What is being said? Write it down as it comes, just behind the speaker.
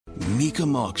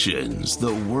Mecum Auctions,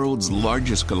 the world's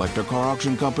largest collector car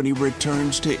auction company,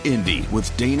 returns to Indy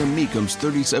with Dana Mecum's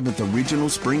 37th Regional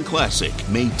Spring Classic,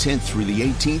 May 10th through the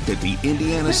 18th at the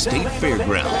Indiana State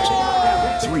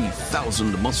Fairgrounds.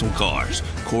 3,000 muscle cars,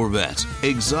 Corvettes,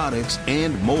 exotics,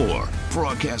 and more.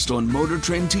 Broadcast on Motor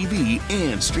Trend TV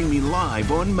and streaming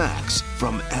live on Max.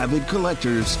 From avid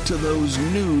collectors to those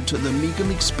new to the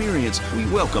Mecum experience, we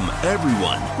welcome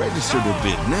everyone. Register to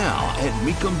bid now at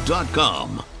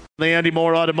Mecum.com. The Andy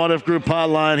Moore Automotive Group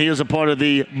hotline. He is a part of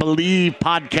the Believe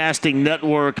Podcasting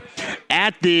Network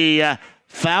at the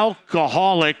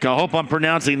Falcoholic. I hope I'm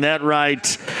pronouncing that right.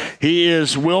 He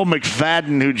is Will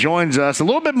McFadden, who joins us. A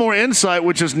little bit more insight,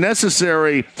 which is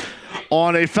necessary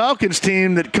on a Falcons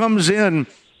team that comes in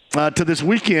to this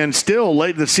weekend still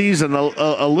late in the season,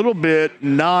 a little bit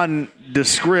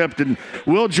nondescript. And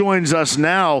Will joins us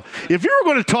now. If you were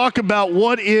going to talk about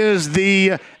what is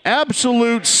the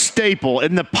absolute staple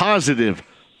and the positive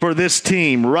for this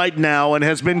team right now and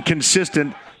has been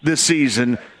consistent this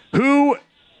season,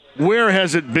 where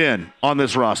has it been on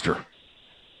this roster?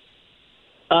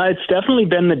 It's definitely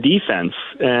been the defense,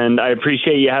 and I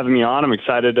appreciate you having me on. I'm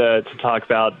excited to talk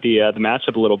about the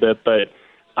matchup a little bit, but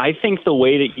I think the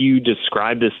way that you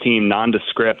describe this team,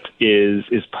 nondescript, is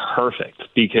perfect,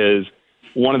 because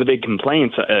one of the big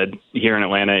complaints here in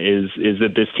Atlanta is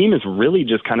that this team is really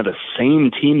just kind of the same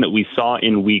team that we saw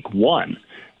in Week 1.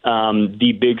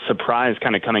 The big surprise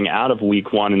kind of coming out of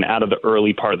Week 1 and out of the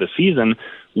early part of the season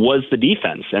was the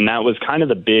defense, and that was kind of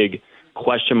the big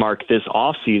question mark this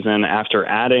offseason after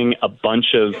adding a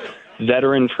bunch of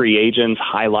veteran free agents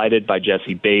highlighted by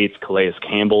Jesse Bates, Calais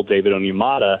Campbell, David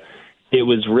Onyemata. It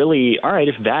was really, all right,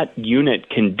 if that unit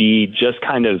can be just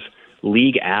kind of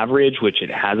league average, which it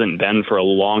hasn't been for a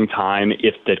long time,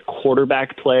 if the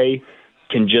quarterback play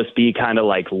can just be kind of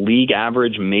like league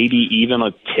average, maybe even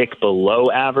a tick below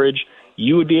average,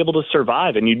 you would be able to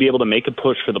survive and you'd be able to make a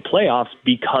push for the playoffs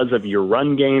because of your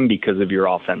run game, because of your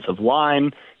offensive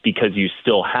line, because you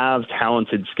still have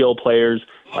talented skill players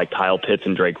like Kyle Pitts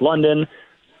and Drake London,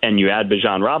 and you add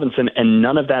Bijan Robinson, and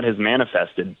none of that has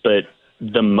manifested. But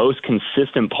the most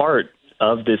consistent part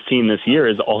of this team this year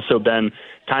has also been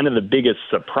kind of the biggest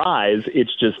surprise.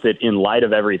 It's just that in light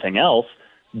of everything else,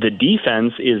 the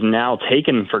defense is now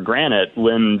taken for granted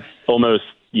when almost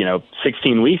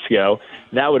 16 weeks ago,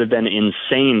 that would have been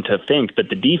insane to think. But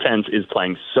the defense is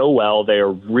playing so well. They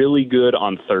are really good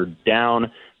on third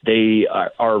down. They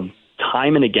are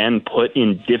time and again put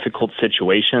in difficult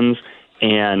situations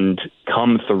and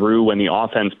come through when the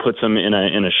offense puts them in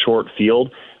a short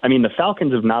field. I mean, the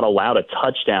Falcons have not allowed a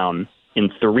touchdown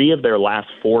in 3 of their last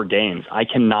 4 games. I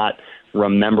cannot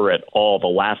remember at all the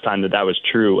last time that was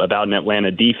true about an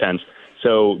Atlanta defense.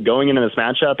 So going into this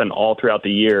matchup and all throughout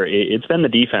the year, it's been the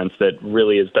defense that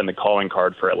really has been the calling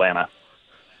card for Atlanta.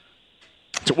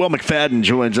 So Will McFadden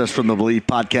joins us from the Believe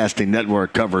Podcasting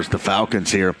Network, covers the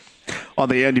Falcons here on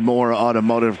the Andy Moore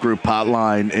Automotive Group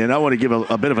hotline. And I want to give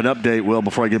a bit of an update, Will,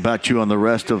 before I get back to you on the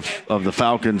rest of the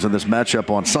Falcons and this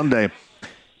matchup on Sunday,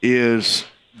 is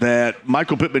that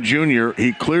Michael Pittman Jr.,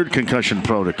 he cleared concussion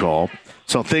protocol.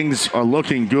 So things are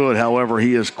looking good. However,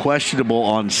 he is questionable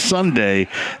on Sunday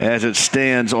as it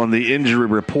stands on the injury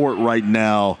report right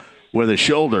now with his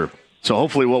shoulder. So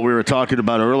hopefully what we were talking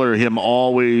about earlier, him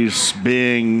always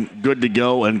being good to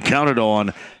go and counted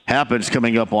on, happens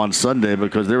coming up on Sunday,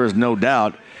 because there is no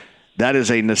doubt that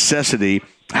is a necessity.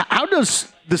 How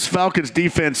does this Falcons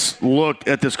defense look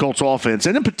at this Colts offense?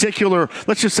 And in particular,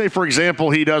 let's just say, for example,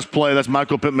 he does play. That's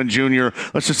Michael Pittman Jr.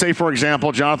 Let's just say, for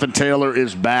example, Jonathan Taylor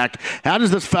is back. How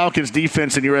does this Falcons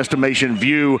defense, in your estimation,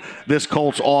 view this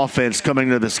Colts offense coming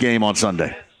to this game on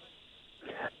Sunday?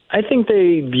 I think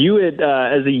they view it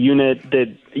as a unit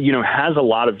that, has a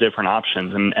lot of different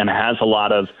options and has a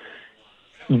lot of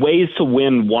ways to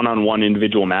win one-on-one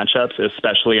individual matchups,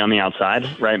 especially on the outside,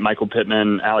 right? Michael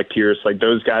Pittman, Alec Pierce, like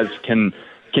those guys can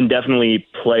definitely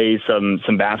play some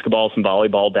basketball, some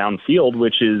volleyball downfield,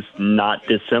 which is not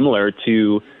dissimilar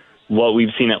to what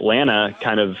we've seen Atlanta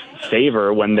kind of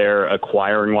favor when they're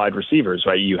acquiring wide receivers,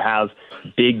 right? You have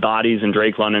big bodies in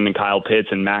Drake London and Kyle Pitts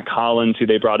and Mac Hollins, who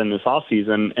they brought in this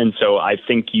offseason. And so I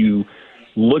think you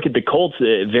look at the Colts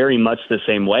very much the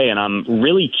same way. And I'm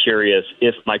really curious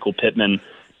if Michael Pittman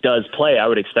does play. I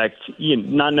would expect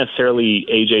not necessarily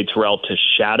A.J. Terrell to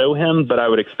shadow him, but I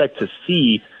would expect to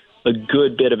see a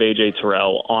good bit of A.J.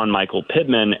 Terrell on Michael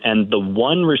Pittman. And the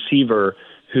one receiver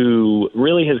who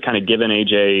really has kind of given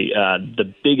A.J.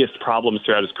 the biggest problems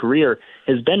throughout his career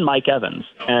has been Mike Evans.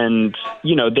 And,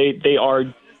 they are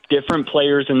different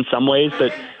players in some ways,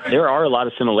 but there are a lot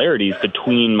of similarities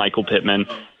between Michael Pittman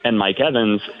and Mike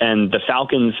Evans, and the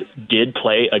Falcons did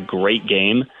play a great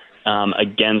game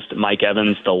against Mike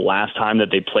Evans the last time that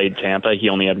they played Tampa. He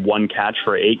only had one catch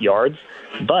for 8 yards.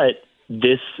 But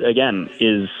this, again,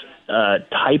 is a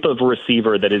type of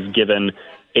receiver that has given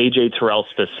A.J. Terrell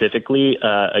specifically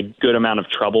a good amount of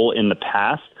trouble in the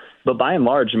past. But by and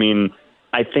large, I mean,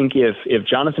 I think if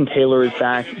Jonathan Taylor is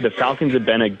back, the Falcons have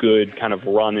been a good kind of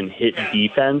run and hit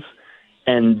defense,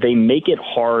 and they make it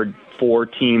hard for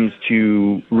teams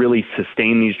to really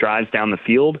sustain these drives down the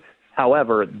field.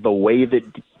 However, the way that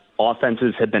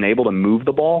offenses have been able to move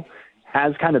the ball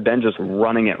has kind of been just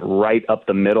running it right up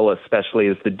the middle, especially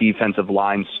as the defensive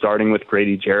line, starting with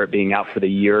Grady Jarrett being out for the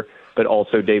year, but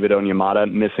also David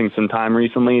Onyemata missing some time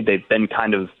recently. They've been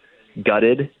kind of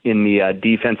gutted in the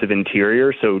defensive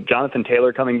interior. So Jonathan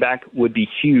Taylor coming back would be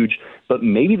huge, but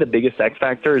maybe the biggest X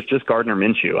factor is just Gardner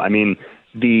Minshew. I mean,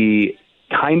 the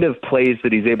kind of plays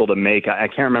that he's able to make, I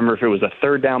can't remember if it was a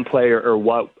third down play or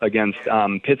what against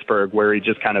Pittsburgh, where he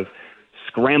just kind of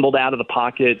scrambled out of the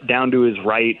pocket, down to his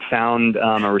right, found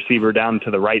a receiver down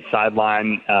to the right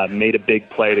sideline, made a big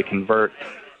play to convert.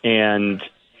 And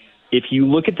if you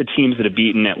look at the teams that have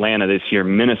beaten Atlanta this year,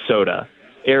 Minnesota,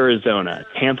 Arizona,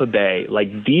 Tampa Bay,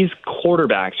 like these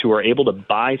quarterbacks who are able to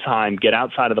buy time, get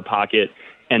outside of the pocket,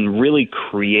 and really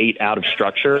create out of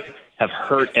structure have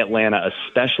hurt Atlanta,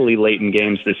 especially late in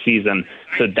games this season.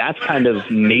 So that's kind of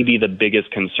maybe the biggest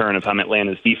concern if I'm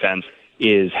Atlanta's defense,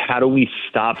 is how do we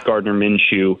stop Gardner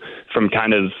Minshew from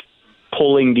kind of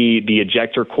pulling the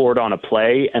ejector cord on a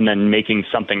play and then making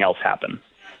something else happen.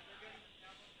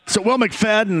 So Will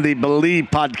McFadden, the Believe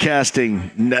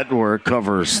Podcasting Network,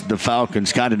 covers the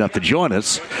Falcons, kind enough to join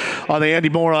us on the Andy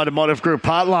Moore Automotive Group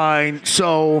hotline.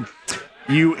 So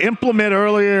you implement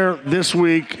earlier this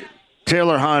week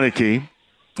Taylor Heineke,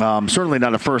 certainly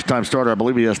not a first-time starter. I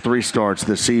believe he has 3 starts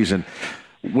this season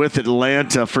with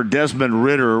Atlanta. For Desmond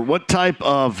Ridder, what type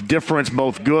of difference,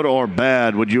 both good or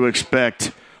bad, would you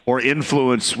expect, or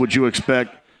influence would you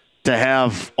expect to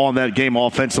have on that game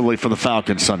offensively for the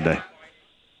Falcons Sunday?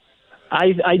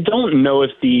 I don't know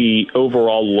if the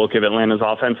overall look of Atlanta's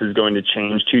offense is going to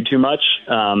change too much.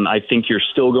 I think you're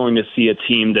still going to see a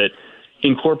team that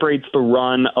incorporates the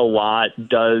run a lot,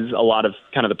 does a lot of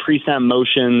kind of the pre-snap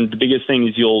motion. The biggest thing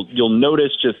is you'll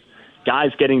notice just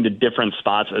guys getting to different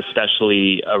spots,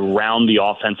 especially around the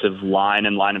offensive line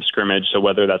and line of scrimmage. So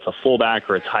whether that's a fullback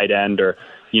or a tight end or,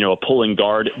 a pulling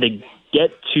guard, they get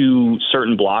to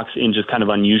certain blocks in just kind of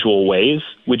unusual ways,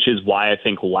 which is why I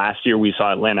think last year we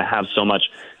saw Atlanta have so much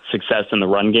success in the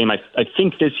run game. I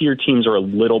think this year teams are a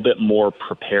little bit more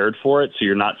prepared for it, so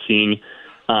you're not seeing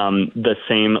the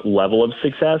same level of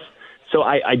success. So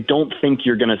I don't think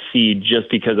you're going to see,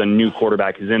 just because a new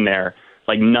quarterback is in there,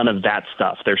 like none of that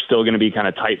stuff. There's still going to be kind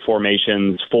of tight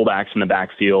formations, fullbacks in the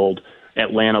backfield,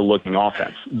 Atlanta-looking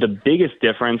offense. The biggest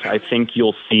difference I think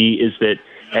you'll see is that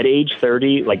at age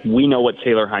 30, like we know what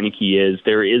Taylor Heineke is.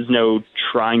 There is no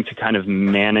trying to kind of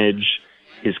manage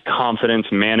his confidence,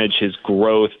 manage his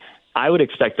growth. I would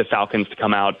expect the Falcons to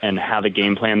come out and have a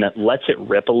game plan that lets it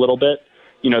rip a little bit.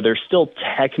 They're still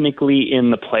technically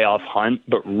in the playoff hunt,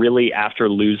 but really after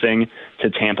losing to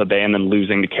Tampa Bay and then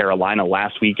losing to Carolina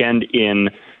last weekend in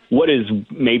what is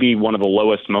maybe one of the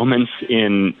lowest moments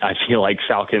in, I feel like,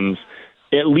 Falcons,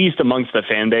 at least amongst the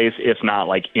fan base, if not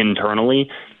like internally,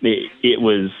 it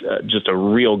was just a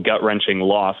real gut-wrenching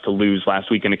loss to lose last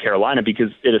weekend to Carolina,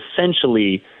 because it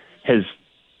essentially has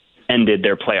ended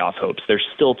their playoff hopes. They're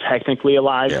still technically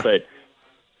alive, but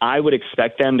I would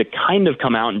expect them to kind of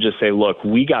come out and just say, look,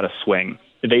 we got to swing.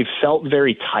 They felt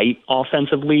very tight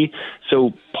offensively.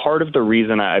 So part of the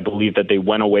reason I believe that they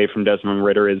went away from Desmond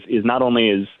Ridder is not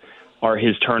only are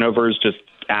his turnovers just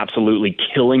absolutely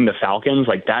killing the Falcons,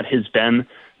 like that has been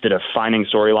the defining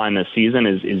storyline this season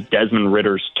is Desmond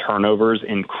Ridder's turnovers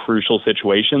in crucial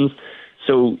situations.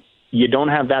 So you don't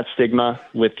have that stigma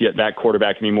with that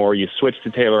quarterback anymore. You switch to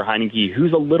Taylor Heineke,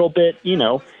 who's a little bit,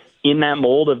 in that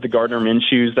mold of the Gardner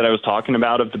Minshews that I was talking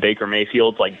about, of the Baker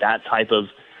Mayfields, like that type of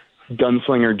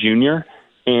gunslinger junior.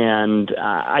 And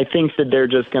I think that they're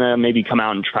just going to maybe come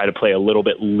out and try to play a little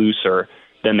bit looser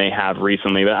than they have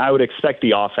recently. But I would expect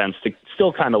the offense to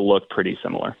still kind of look pretty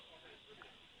similar.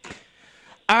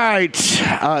 All right.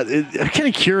 I'm kind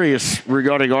of curious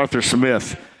regarding Arthur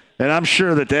Smith, and I'm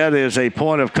sure that is a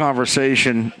point of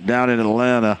conversation down in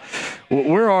Atlanta.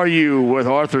 Where are you with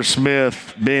Arthur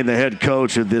Smith being the head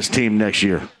coach of this team next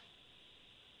year?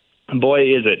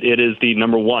 Boy, is it. It is the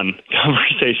number one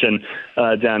conversation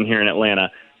down here in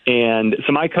Atlanta. And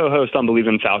so my co-host on Believe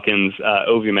in Falcons,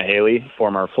 Ovi Mahaley,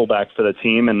 former fullback for the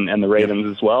team and the Ravens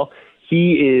as well,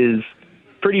 he is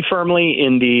pretty firmly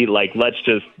in the, like, let's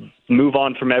just move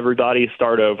on from everybody,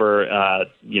 start over,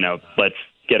 let's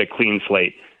get a clean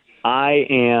slate.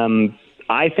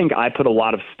 I think I put a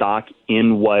lot of stock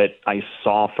in what I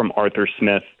saw from Arthur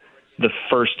Smith the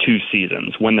first 2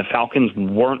 seasons when the Falcons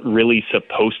weren't really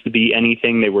supposed to be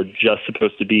anything. They were just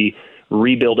supposed to be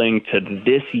rebuilding to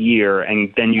this year,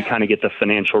 and then you kind of get the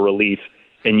financial relief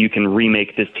and you can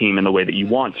remake this team in the way that you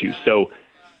want to. So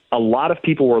a lot of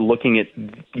people were looking at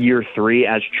year 3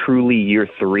 as truly year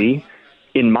 3.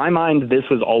 In my mind, this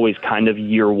was always kind of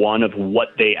year 1 of what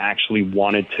they actually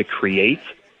wanted to create.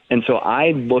 And so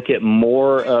I look at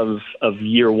more of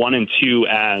year 1 and 2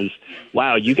 as,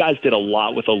 wow, you guys did a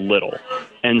lot with a little.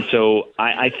 And so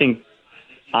I think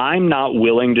I'm not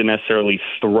willing to necessarily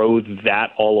throw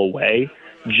that all away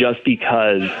just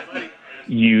because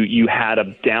you had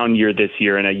a down year this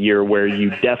year and a year where you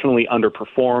definitely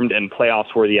underperformed and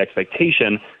playoffs were the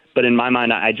expectation. But in my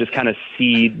mind, I just kind of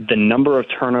see the number of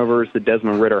turnovers that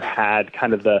Desmond Ridder had,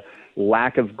 kind of the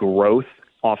lack of growth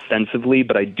offensively,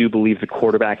 but I do believe the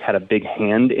quarterback had a big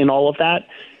hand in all of that.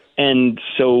 And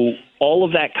so all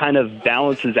of that kind of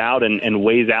balances out and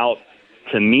weighs out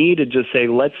to me to just say,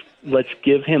 let's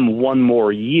give him one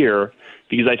more year,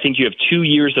 because I think you have 2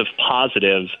 years of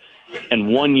positive and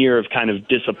 1 year of kind of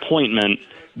disappointment,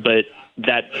 but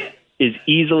that is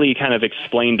easily kind of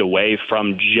explained away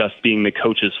from just being the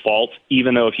coach's fault,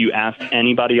 even though if you ask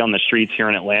anybody on the streets here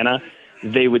in Atlanta,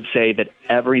 they would say that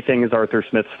everything is Arthur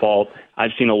Smith's fault.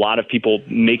 I've seen a lot of people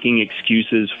making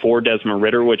excuses for Desmond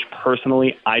Ridder, which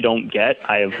personally I don't get.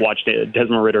 I have watched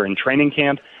Desmond Ridder in training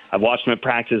camp. I've watched him at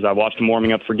practice. I've watched him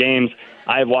warming up for games.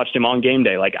 I have watched him on game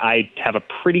day. Like, I have a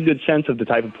pretty good sense of the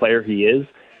type of player he is.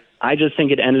 I just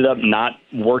think it ended up not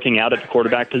working out at the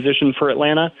quarterback position for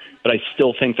Atlanta, but I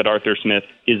still think that Arthur Smith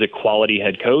is a quality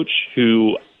head coach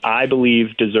who I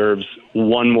believe deserves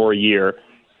one more year,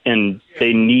 and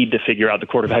they need to figure out the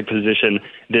quarterback position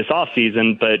this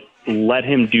offseason, but let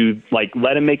him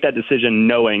make that decision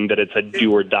knowing that it's a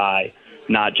do or die,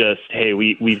 not just, hey,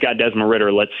 we've got Desmond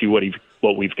Ridder, let's see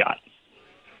what we've got.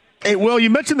 Hey, Will, you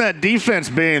mentioned that defense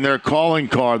being their calling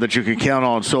card that you can count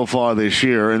on so far this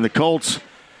year, and the Colts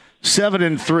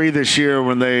 7-3 this year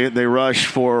when they rush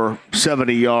for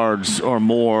 70 yards or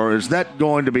more. Is that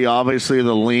going to be obviously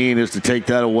the lean, is to take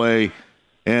that away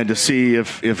and to see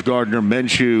if Gardner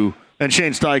Minshew and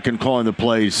Shane Steichen calling the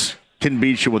plays can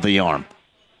beat you with the arm?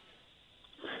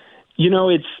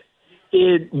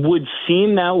 It would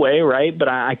seem that way, right? But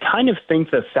I kind of think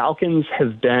the Falcons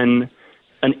have been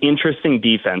an interesting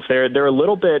defense. They're a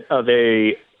little bit of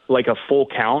a full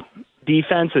count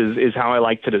defense is how I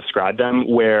like to describe them,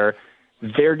 where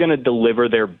they're going to deliver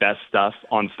their best stuff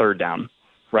on third down,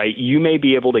 right? You may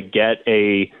be able to get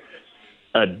an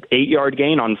 8-yard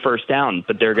gain on first down,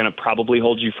 but they're going to probably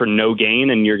hold you for no gain,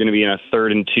 and you're going to be in a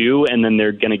 3rd and 2, and then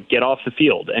they're going to get off the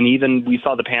field. And even we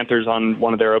saw the Panthers on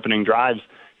one of their opening drives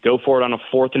go for it on a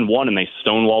 4th and 1, and they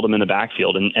stonewalled them in the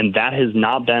backfield. And that has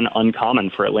not been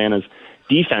uncommon for Atlanta's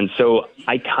defense. So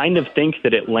I kind of think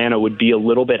that Atlanta would be a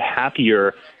little bit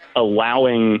happier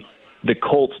allowing the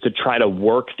Colts to try to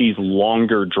work these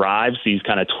longer drives, these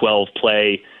kind of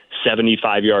 12-play,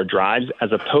 75-yard drives,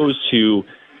 as opposed to,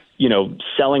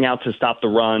 selling out to stop the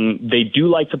run. They do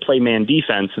like to play man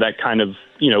defense, so that kind of,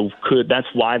 that's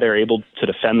why they're able to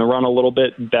defend the run a little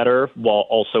bit better while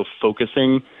also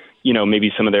focusing,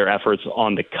 maybe some of their efforts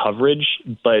on the coverage.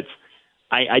 But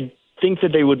I think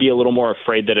that they would be a little more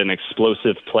afraid that an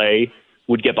explosive play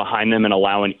would get behind them and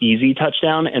allow an easy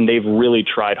touchdown, and they've really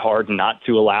tried hard not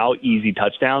to allow easy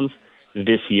touchdowns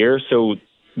this year. So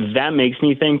that makes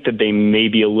me think that they may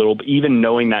be a little, even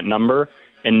knowing that number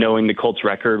and knowing the Colts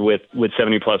record with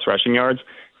 70-plus rushing yards,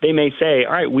 they may say,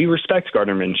 all right, we respect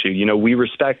Gardner Minshew. We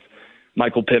respect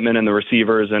Michael Pittman and the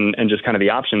receivers and just kind of the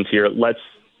options here. Let's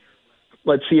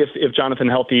see if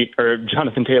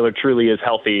Jonathan Taylor truly is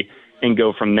healthy and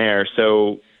go from there.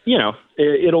 So,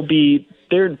 it'll be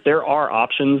there are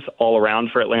options all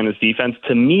around for Atlanta's defense.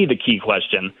 To me, the key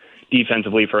question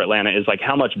defensively for Atlanta is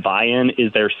how much buy-in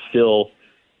is there still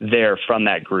there from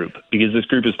that group? Because this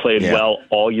group has played well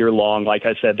all year long. Like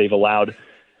I said, they've allowed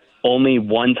only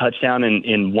 1 touchdown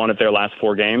in one of their last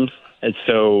 4 games. And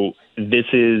so this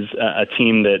is a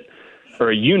team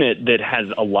or a unit that has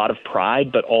a lot of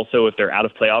pride, but also if they're out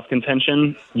of playoff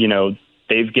contention,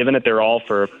 they've given it their all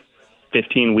for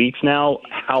 15 weeks now.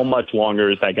 How much longer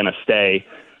is that going to stay?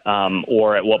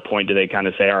 Or at what point do they kind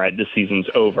of say, all right, this season's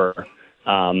over?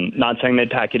 Not saying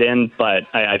they'd pack it in, but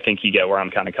I think you get where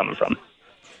I'm kind of coming from.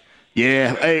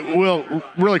 Yeah. Hey, Will,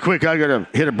 really quick, I got to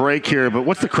hit a break here, but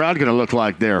what's the crowd going to look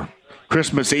like there?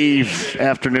 Christmas Eve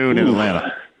afternoon in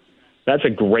Atlanta. That's a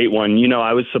great one.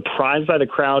 I was surprised by the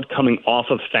crowd coming off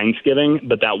of Thanksgiving,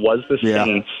 but that was the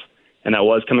Saints, and that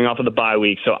was coming off of the bye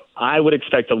week. So I would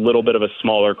expect a little bit of a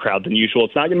smaller crowd than usual.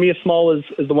 It's not going to be as small as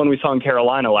the one we saw in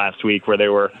Carolina last week where they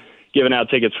were giving out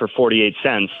tickets for 48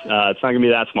 cents. It's not going to be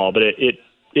that small, but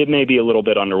it may be a little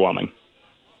bit underwhelming.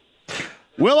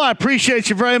 Will, I appreciate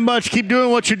you very much. Keep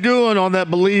doing what you're doing on that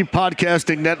Believe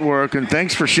Podcasting Network, and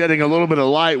thanks for shedding a little bit of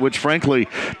light, which, frankly,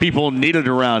 people needed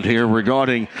around here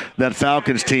regarding that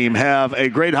Falcons team. Have a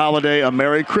great holiday, a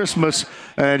Merry Christmas,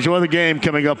 and enjoy the game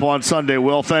coming up on Sunday.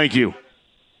 Will, thank you.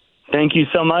 Thank you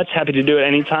so much. Happy to do it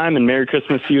anytime, and Merry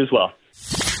Christmas to you as well.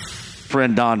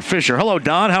 Friend Don Fisher. Hello,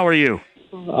 Don. How are you?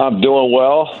 I'm doing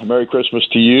well. Merry Christmas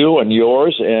to you and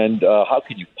yours. And how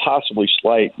could you possibly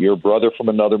slight your brother from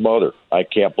another mother? I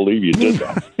can't believe you did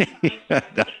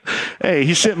that. Hey,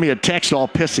 he sent me a text all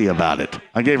pissy about it.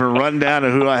 I gave a rundown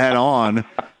of who I had on.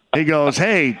 He goes,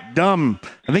 "Hey, dumb."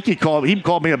 I think he called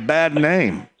me a bad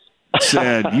name.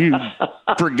 Said, "You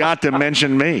forgot to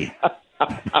mention me."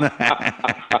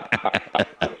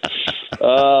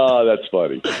 Oh, that's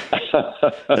funny.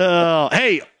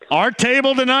 Hey, our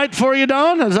table tonight for you,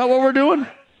 Don? Is that what we're doing?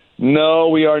 No,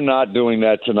 we are not doing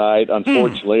that tonight.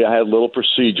 Unfortunately, I had a little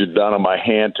procedure done on my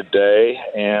hand today,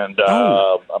 and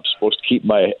I'm supposed to keep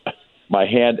my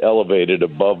hand elevated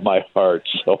above my heart,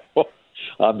 so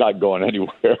I'm not going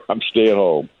anywhere. I'm staying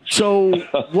home. So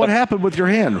what happened with your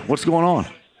hand? What's going on?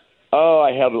 Oh,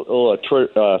 I have a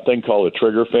thing called a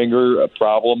trigger finger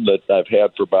problem that I've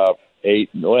had for about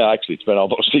actually it's been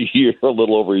almost a year, a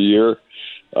little over a year.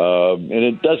 And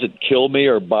it doesn't kill me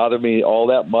or bother me all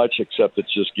that much, except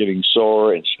it's just getting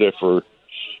sore and stiffer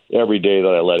every day that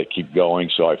I let it keep going.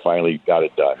 So I finally got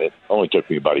it done. It only took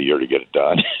me about a year to get it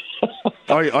done.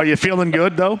 Are you feeling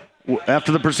good, though,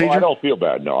 after the procedure? Well, I don't feel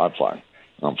bad. No, I'm fine.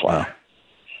 Oh.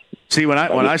 See, when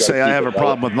I say I have a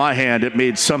problem with my hand, it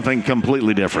means something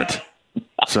completely different.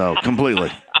 So,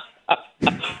 completely.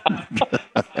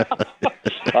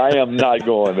 I am not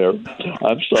going there.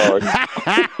 I'm sorry.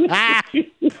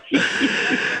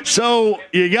 So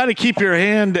you got to keep your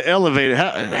hand elevated.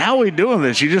 How are we doing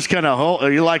this? You just kind of hold?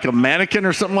 Are you like a mannequin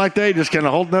or something like that? You just kind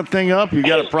of holding that thing up? You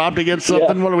got it propped against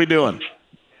something? Yeah. What are we doing?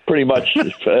 Pretty much,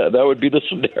 that would be the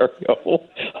scenario.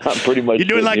 I'm pretty much. You're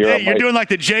doing like that. You're doing like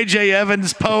the J.J.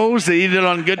 Evans pose that you did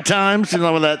on Good Times,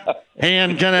 with that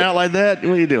hand kind of out like that.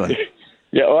 What are you doing?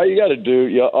 Yeah, all you have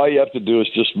to do is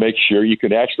just make sure you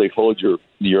can actually hold your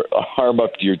arm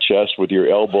up to your chest with your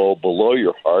elbow below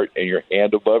your heart and your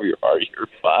hand above your heart. You're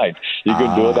fine. You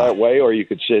can do it that way, or you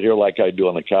can sit here like I do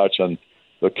on the couch on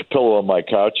the pillow on my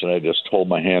couch, and I just hold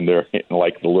my hand there in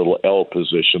like the little L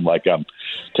position, like I'm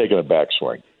taking a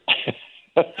backswing.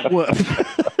 Well,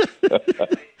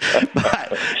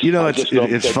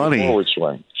 it's funny. Forward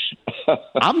swing.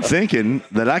 I'm thinking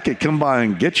that I could come by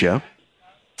and get you.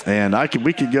 And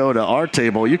we could go to our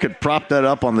table. You could prop that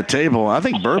up on the table. I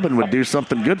think bourbon would do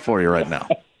something good for you right now.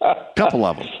 A couple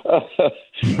of them.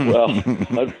 Well,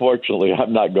 unfortunately,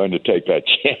 I'm not going to take that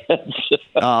chance.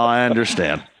 Oh, I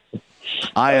understand.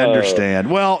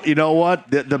 Well, you know what?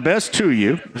 The best to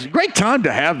you. It's a great time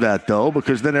to have that, though,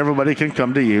 because then everybody can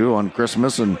come to you on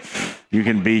Christmas, and you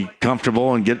can be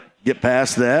comfortable and get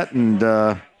past that and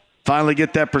finally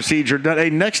get that procedure done.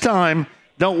 Hey, next time,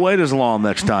 don't wait as long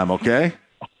next time, okay?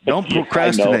 Don't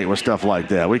procrastinate with stuff like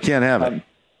that. We can't have it.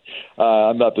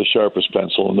 I'm not the sharpest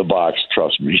pencil in the box,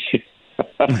 trust me.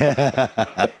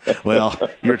 Well,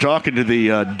 you're talking to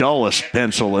the dullest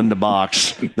pencil in the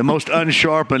box, the most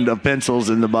unsharpened of pencils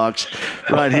in the box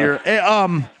right here. Hey,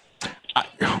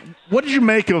 what did you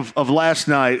make of last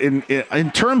night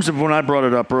in terms of when I brought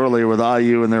it up earlier with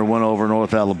IU and their win over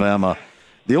North Alabama?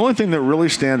 The only thing that really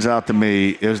stands out to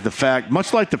me is the fact,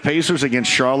 much like the Pacers against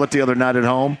Charlotte the other night at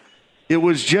home, it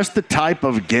was just the type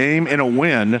of game and a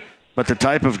win, but the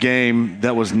type of game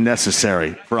that was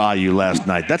necessary for IU last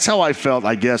night. That's how I felt,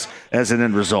 I guess, as an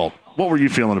end result. What were you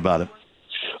feeling about it?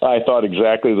 I thought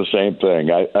exactly the same thing.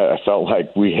 I felt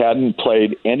like we hadn't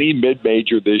played any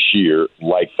mid-major this year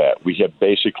like that. We had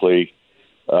basically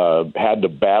had to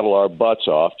battle our butts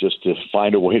off just to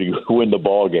find a way to win the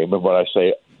ball game. And when I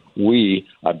say we,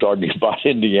 I'm talking about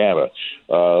Indiana.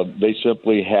 They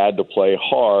simply had to play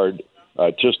hard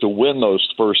just to win those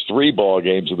first three ball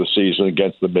games of the season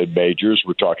against the mid-majors.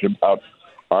 We're talking about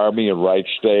Army and Wright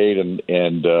State and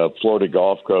Florida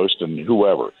Gulf Coast and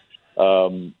whoever.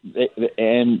 And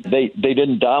they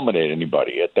didn't dominate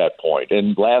anybody at that point.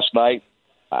 And last night,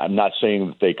 I'm not saying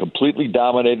that they completely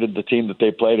dominated the team that they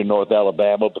played in North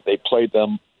Alabama, but they played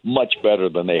them much better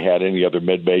than they had any other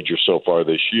mid-major so far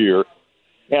this year.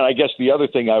 And I guess the other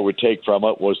thing I would take from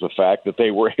it was the fact that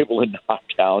they were able to knock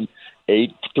down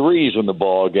 8 threes in the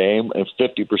ball game and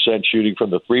 50% shooting from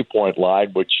the three-point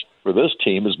line, which for this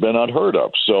team has been unheard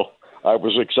of. So I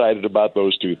was excited about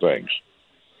those two things.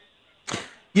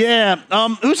 Yeah.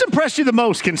 Who's impressed you the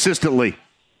most consistently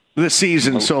this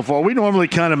season so far? We normally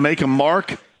kind of make a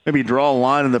mark, maybe draw a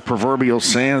line in the proverbial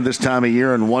sand this time of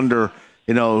year and wonder,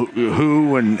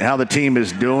 who and how the team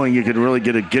is doing. You can really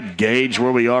get a good gauge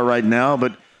where we are right now.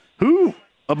 But who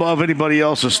above anybody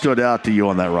else has stood out to you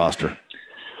on that roster?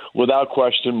 Without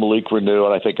question, Malik Renew,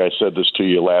 and I think I said this to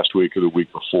you last week or the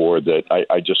week before, that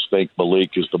I just think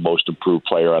Malik is the most improved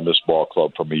player on this ball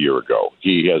club from a year ago.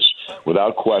 He has,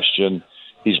 without question,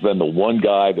 he's been the one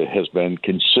guy that has been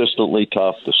consistently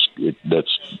tough,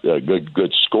 that's a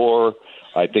good scorer.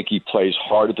 I think he plays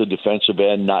hard at the defensive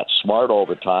end, not smart all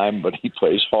the time, but he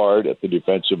plays hard at the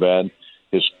defensive end.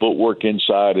 His footwork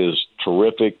inside is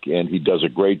terrific, and he does a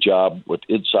great job with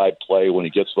inside play when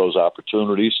he gets those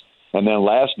opportunities. And then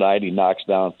last night he knocks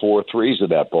down 4 threes in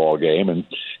that ball game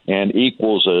and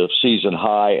equals a season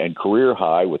high and career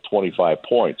high with 25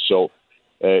 points. So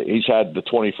he's had the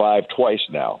 25 twice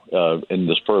now in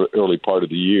this early part of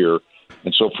the year.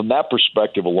 And so from that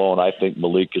perspective alone, I think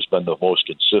Malik has been the most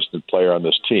consistent player on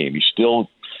this team. He still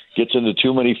gets into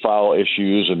too many foul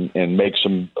issues and makes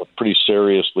some pretty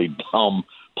seriously dumb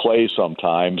plays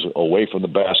sometimes away from the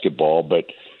basketball, but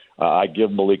I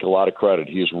give Malik a lot of credit.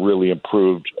 He has really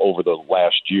improved over the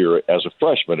last year as a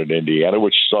freshman in Indiana,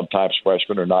 which sometimes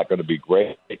freshmen are not going to be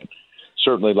great.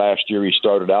 Certainly last year he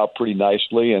started out pretty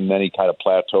nicely, and then he kind of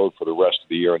plateaued for the rest of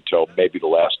the year until maybe the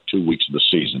last 2 weeks of the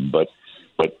season. But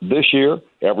this year,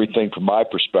 everything from my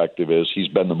perspective is he's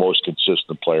been the most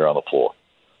consistent player on the floor.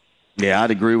 Yeah,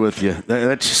 I'd agree with you.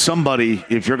 That's somebody,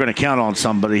 if you're going to count on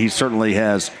somebody, he certainly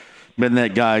has been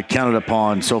that guy counted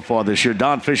upon so far this year.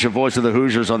 Don Fisher, voice of the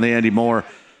Hoosiers on the Andy Moore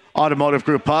Automotive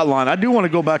Group hotline. I do want to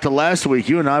go back to last week.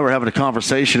 You and I were having a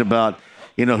conversation about,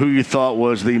 who you thought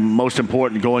was the most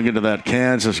important going into that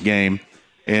Kansas game.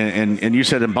 And you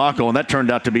said Mbako, and that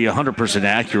turned out to be 100%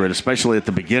 accurate, especially at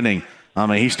the beginning. I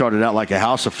mean, he started out like a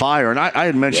house of fire. And I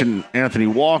had mentioned Anthony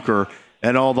Walker,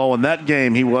 and although in that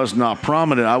game he was not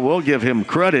prominent, I will give him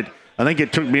credit. I think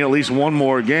it took me at least one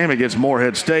more game against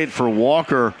Morehead State for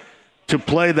Walker to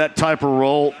play that type of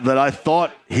role that I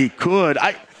thought he could.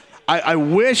 I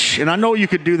wish, and I know you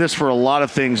could do this for a lot of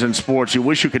things in sports, you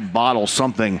wish you could bottle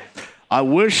something. I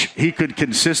wish he could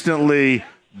consistently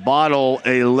bottle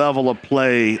a level of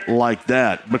play like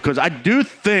that, because I do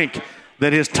think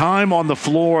that his time on the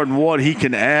floor and what he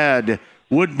can add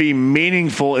would be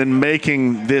meaningful in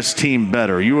making this team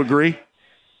better. You agree?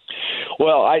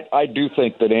 Well, I do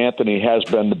think that Anthony has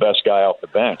been the best guy off the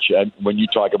bench. And when you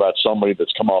talk about somebody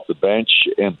that's come off the bench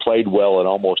and played well in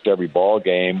almost every ball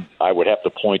game, I would have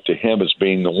to point to him as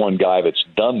being the one guy that's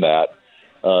done that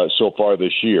so far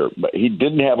this year. But he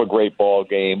didn't have a great ball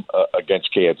game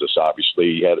against Kansas,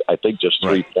 obviously. He had, I think, just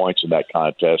 3 points in that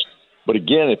contest. But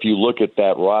again, if you look at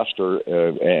that roster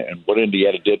and what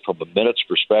Indiana did from a minutes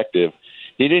perspective,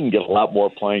 he didn't get a lot more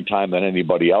playing time than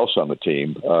anybody else on the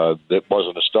team that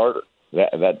wasn't a starter.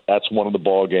 That's one of the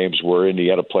ball games where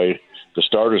Indiana played the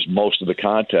starters most of the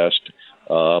contest.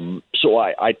 So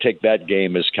I take that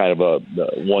game as kind of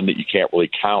one that you can't really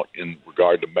count in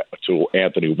regard to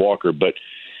Anthony Walker. But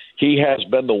he has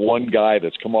been the one guy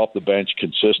that's come off the bench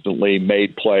consistently,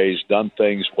 made plays, done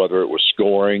things, whether it was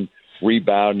scoring,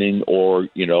 rebounding, or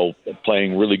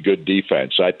playing really good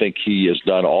defense. I think he has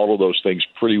done all of those things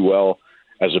pretty well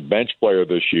as a bench player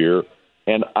this year.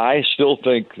 And I still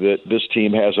think that this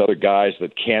team has other guys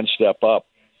that can step up.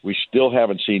 We still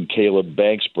haven't seen Caleb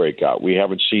Banks break out. We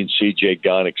haven't seen C.J.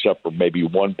 Gunn, except for maybe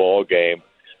one ball game,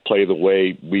 play the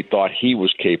way we thought he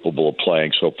was capable of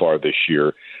playing so far this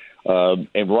year.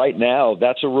 And right now,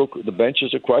 the bench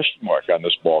is a question mark on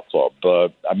this ball club.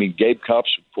 Gabe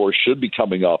Cupps, of course, should be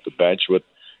coming off the bench with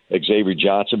Xavier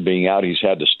Johnson being out. He's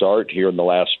had to start here in the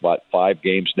last 5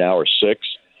 games now, or 6.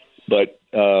 But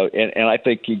and I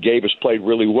think Gabe has played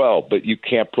really well, but you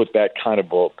can't put that kind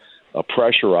of a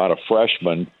pressure on a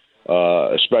freshman,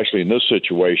 especially in this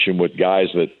situation with guys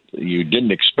that you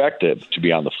didn't expect it to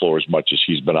be on the floor as much as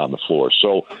he's been on the floor.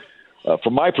 So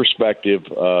from my perspective,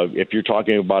 if you're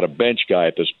talking about a bench guy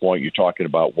at this point, you're talking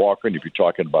about Walker, and if you're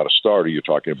talking about a starter, you're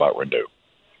talking about Renew.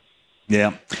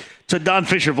 Yeah. So Don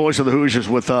Fisher, voice of the Hoosiers,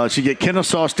 with us. You get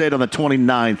Kennesaw State on the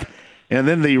 29th, and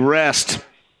then the rest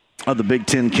of the Big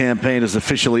Ten campaign is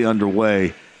officially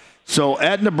underway. So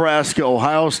at Nebraska,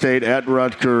 Ohio State, at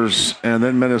Rutgers, and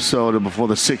then Minnesota before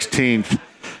the 16th,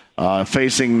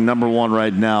 facing number 1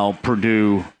 right now,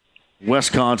 Purdue,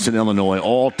 Wisconsin, Illinois,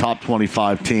 all top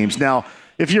 25 teams. Now,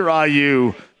 if you're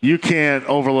IU, you can't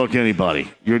overlook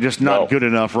anybody. You're just not good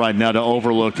enough right now to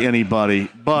overlook anybody.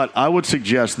 But I would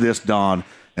suggest this, Don,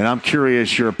 and I'm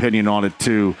curious your opinion on it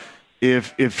too.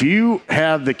 If you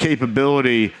have the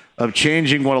capability of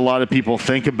changing what a lot of people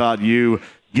think about you,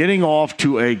 getting off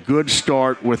to a good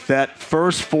start with that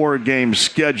first 4-game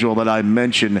schedule that I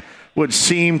mentioned would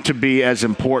seem to be as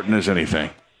important as anything.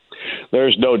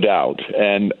 There's no doubt.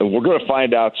 And we're going to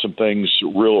find out some things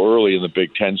real early in the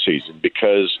Big Ten season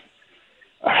because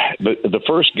the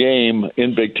first game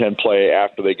in Big Ten play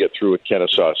after they get through with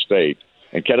Kennesaw State,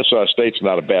 and Kennesaw State's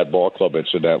not a bad ball club,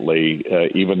 incidentally,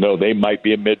 even though they might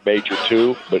be a mid-major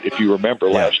too. But if you remember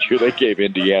last year, they gave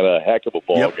Indiana a heck of a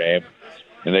ball game,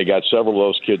 and they got several of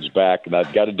those kids back. And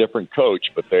I've got a different coach,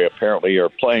 but they apparently are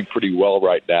playing pretty well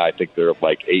right now. I think they're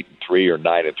like 8-3 or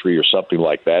 9-3 or something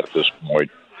like that at this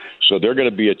point. So they're going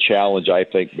to be a challenge, I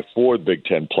think, before Big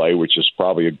Ten play, which is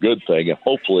probably a good thing, and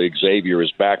hopefully Xavier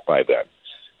is back by then.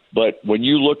 But when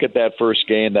you look at that first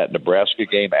game, that Nebraska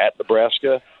game at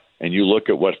Nebraska, and you look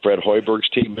at what Fred Hoiberg's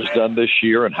team has done this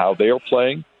year and how they are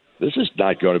playing, this is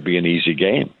not going to be an easy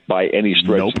game by any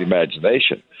stretch of the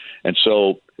imagination. And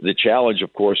so the challenge,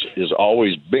 of course, is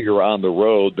always bigger on the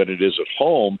road than it is at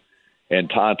home.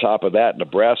 And on top of that,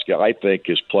 Nebraska, I think,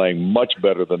 is playing much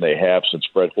better than they have since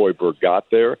Fred Hoiberg got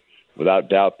there. Without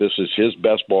doubt, this is his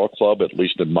best ball club, at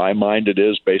least in my mind it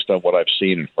is, based on what I've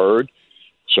seen and heard.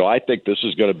 So I think this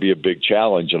is going to be a big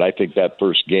challenge, and I think that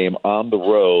first game on the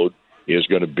road is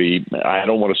going to be, I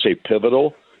don't want to say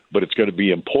pivotal, but it's going to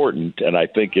be important. And I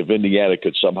think if Indiana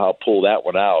could somehow pull that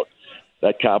one out,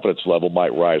 that confidence level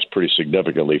might rise pretty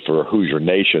significantly for a Hoosier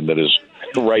Nation that is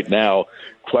right now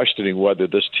questioning whether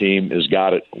this team has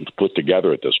got it put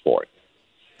together at this point.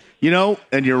 You know,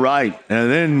 and you're right.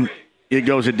 And then it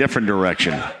goes a different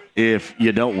direction if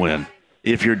you don't win,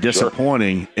 if you're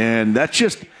disappointing. Sure. And that's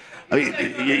just, I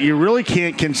mean, you really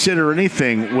can't consider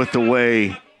anything with the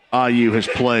way IU has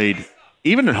played,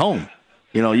 even at home.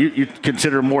 You know, you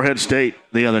consider Morehead State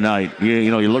the other night.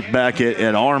 You know, you look back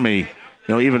at Army, you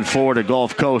know, even forward to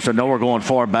Gulf Coast. I know we're going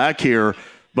far back here,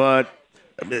 but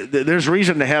there's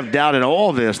reason to have doubt in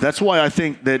all of this. That's why I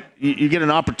think that you get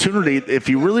an opportunity, if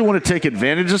you really want to take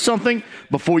advantage of something,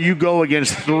 before you go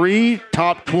against 3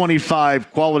 top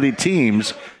 25 quality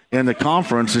teams in the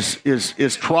conference,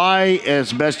 is try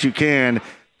as best you can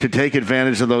to take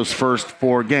advantage of those first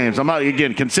 4 games. I'm not,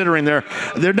 again, considering they're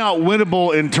not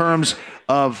winnable in terms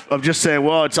of just saying,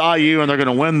 well, it's IU and they're going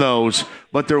to win those,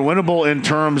 but they're winnable in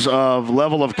terms of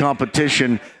level of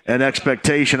competition and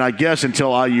expectation, I guess,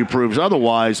 until IU proves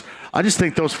otherwise. I just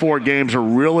think those 4 games are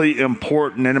really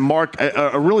important and mark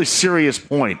a really serious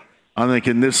point, I think,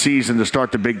 in this season to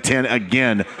start the Big Ten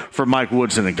again for Mike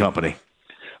Woodson and company.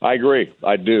 I agree.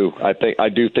 I do. I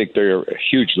do think they're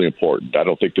hugely important. I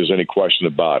don't think there's any question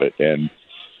about it. And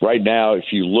right now, if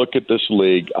you look at this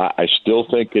league, I still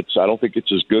think I don't think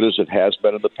it's as good as it has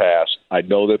been in the past. I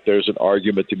know that there's an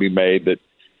argument to be made that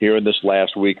here in this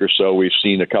last week or so, we've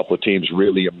seen a couple of teams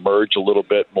really emerge a little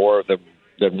bit more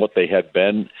than what they had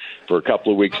been for a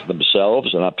couple of weeks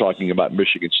themselves. And I'm talking about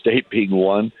Michigan State being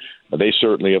one. They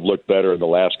certainly have looked better in the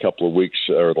last couple of weeks,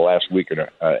 or the last week and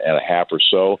a half or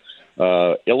so.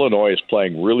 Illinois is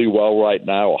playing really well right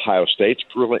now. Ohio State's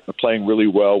playing really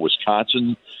well.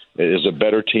 Wisconsin is a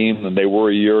better team than they were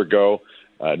a year ago.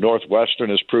 Northwestern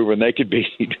has proven they could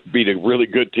beat a really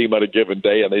good team on a given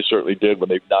day, and they certainly did when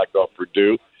they knocked off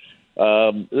Purdue.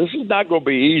 This is not going to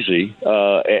be easy,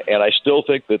 and I still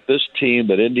think that this team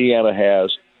that Indiana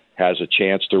has a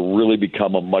chance to really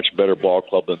become a much better ball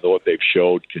club than what they've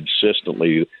showed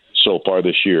consistently so far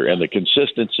this year. And the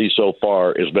consistency so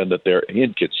far has been that they're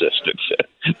inconsistent.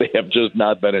 They have just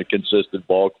not been a consistent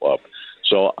ball club.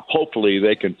 So hopefully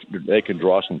they can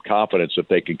draw some confidence if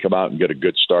they can come out and get a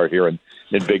good start here in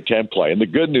Big Ten play. And the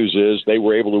good news is they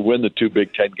were able to win the 2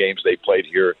 Big Ten games they played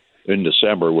here in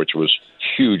December, which was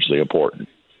hugely important.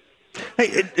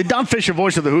 Hey, Don Fisher,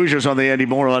 voice of the Hoosiers on the Andy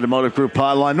Moore Automotive Group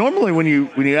hotline. Normally when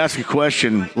you ask a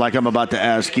question like I'm about to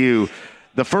ask you,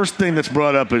 the first thing that's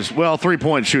brought up is, well,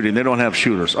 3-point shooting. They don't have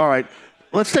shooters. All right,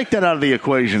 let's take that out of the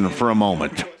equation for a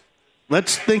moment.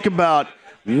 Let's think about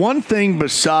one thing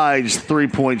besides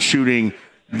 3-point shooting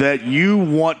that you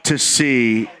want to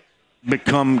see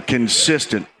become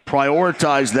consistent.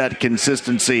 Prioritize that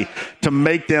consistency to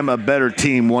make them a better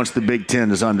team once the Big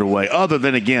Ten is underway. Other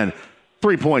than, again,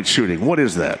 3-point shooting. What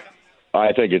is that?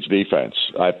 I think it's defense.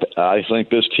 I think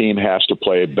this team has to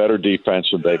play a better defense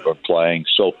than they've been playing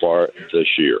so far this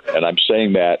year. And I'm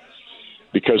saying that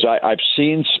because I've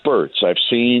seen spurts. I've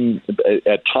seen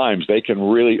at times they can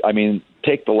really,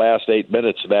 take the last 8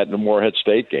 minutes of that in the Morehead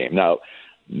State game. Now,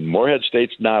 Morehead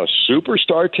State's not a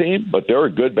superstar team, but they're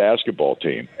a good basketball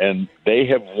team, and they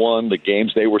have won the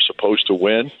games they were supposed to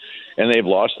win, and they've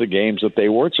lost the games that they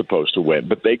weren't supposed to win.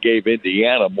 But they gave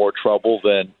Indiana more trouble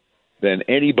than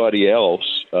anybody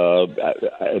else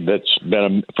that's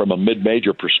been from a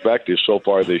mid-major perspective so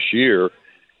far this year.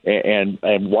 And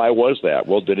why was that?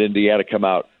 Well, did Indiana come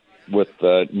out with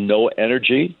no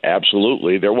energy?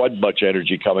 Absolutely. There wasn't much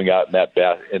energy coming out in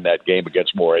that game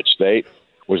against Morehead State.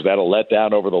 Was that a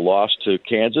letdown over the loss to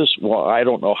Kansas? Well, I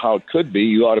don't know how it could be.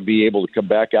 You ought to be able to come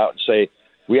back out and say,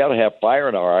 we ought to have fire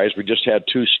in our eyes. We just had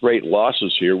 2 straight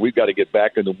losses here. We've got to get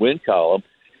back in the win column.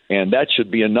 And that should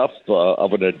be enough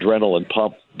of an adrenaline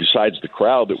pump besides the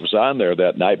crowd that was on there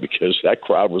that night, because that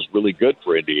crowd was really good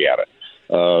for Indiana,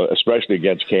 especially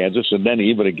against Kansas. And then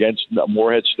even against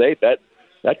Morehead State,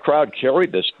 that crowd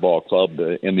carried this ball club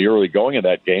in the early going of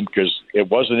that game, because it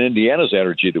wasn't Indiana's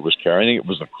energy that was carrying it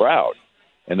was the crowd.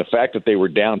 And the fact that they were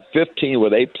down 15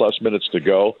 with 8+ minutes to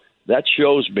go, that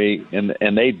shows me,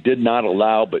 and they did not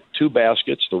allow but 2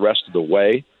 baskets the rest of the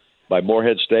way by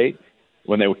Morehead State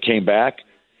when they came back.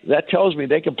 That tells me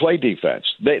they can play defense.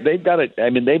 They've got it.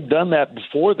 I mean, they've done that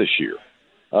before this year.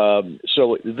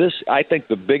 So I think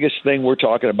the biggest thing we're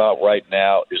talking about right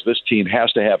now is this team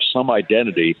has to have some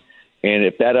identity. And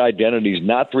if that identity is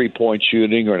not 3-point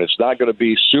shooting, or it's not going to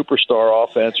be superstar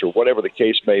offense, or whatever the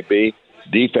case may be,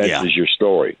 defense is your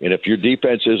story. And if your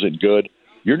defense isn't good,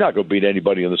 you're not going to beat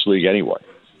anybody in this league anyway.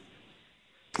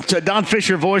 So Don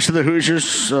Fisher, voice of the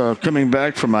Hoosiers, coming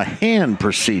back from a hand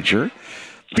procedure.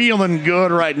 Feeling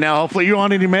good right now. Hopefully, you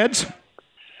on any meds?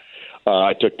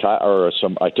 I took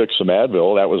some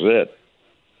Advil. That was it.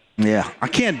 Yeah, I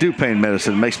can't do pain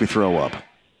medicine. It makes me throw up.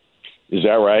 Is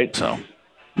that right? So,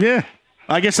 yeah,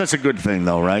 I guess that's a good thing,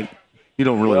 though, right? You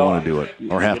don't really want to do it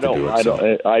or have to do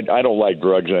it. I don't like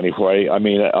drugs anyway. I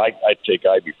mean, I take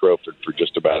ibuprofen for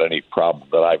just about any problem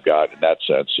that I've got in that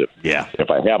sense. If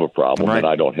I have a problem, and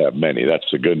I don't have many, that's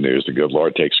the good news. The good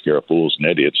Lord takes care of fools and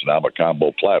idiots, and I'm a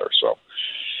combo platter, so.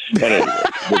 But anyway,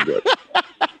 we're good.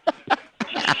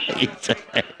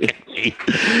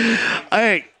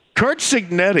 Hey, Kurt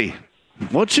Cignetti,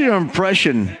 what's your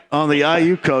impression on the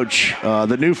IU coach,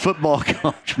 the new football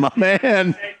coach? My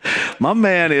man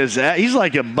he's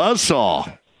like a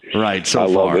buzzsaw, right? So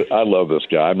far, I love this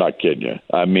guy. I'm not kidding you.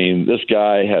 I mean, this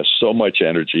guy has so much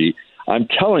energy. I'm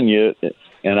telling you,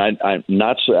 and I'm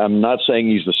not saying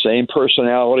he's the same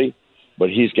personality, but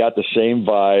he's got the same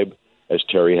vibe as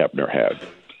Terry Hepner had.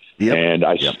 Yep.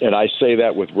 And I say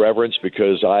that with reverence,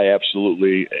 because I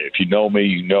absolutely, if you know me,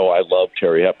 you know I love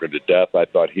Terry Hepner to death. I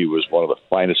thought he was one of the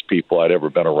finest people I'd ever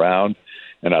been around,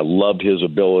 and I loved his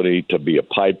ability to be a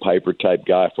Pied Piper type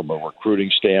guy from a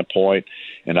recruiting standpoint,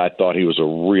 and I thought he was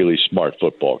a really smart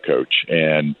football coach.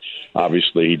 And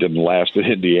obviously he didn't last at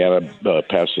Indiana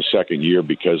past the second year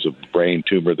because of the brain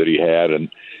tumor that he had,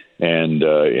 and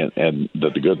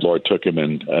that the good Lord took him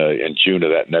in June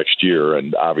of that next year,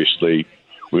 and obviously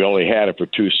we only had him for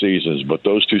 2 seasons, but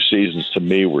those 2 seasons to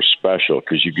me were special,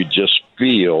 because you could just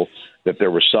feel that there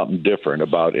was something different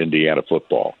about Indiana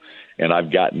football. And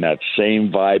I've gotten that same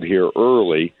vibe here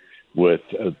early with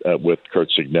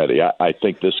Kurt Cignetti. I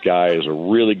think this guy is a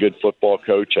really good football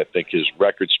coach. I think his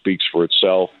record speaks for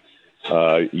itself.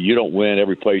 You don't win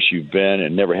every place you've been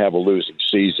and never have a losing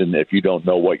season if you don't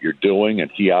know what you're doing, and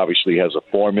he obviously has a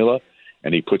formula.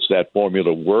 And he puts that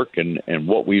formula to work. And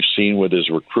what we've seen with his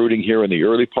recruiting here in the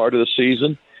early part of the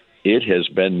season, it has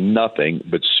been nothing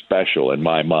but special in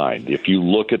my mind. If you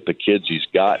look at the kids he's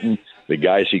gotten, the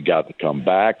guys he got to come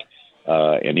back,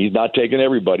 and he's not taking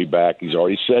everybody back. He's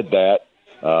already said that.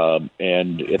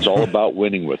 And it's all about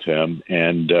winning with him.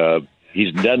 And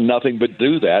he's done nothing but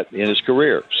do that in his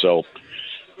career. So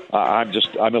I'm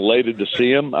elated to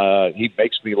see him. He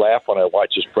makes me laugh when I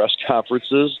watch his press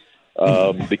conferences.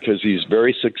 Because he's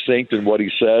very succinct in what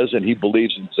he says, and he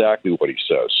believes exactly what he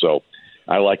says. So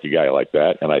I like a guy like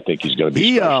that, and I think he's going to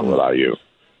be special at IU.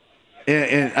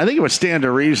 And I think it would stand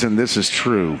to reason this is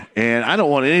true. And I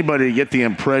don't want anybody to get the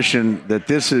impression that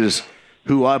this is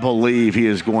who I believe he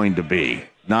is going to be.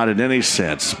 Not in any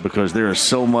sense, because there is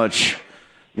so much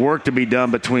work to be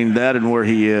done between that and where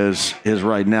he is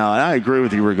right now. And I agree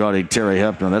with you regarding Terry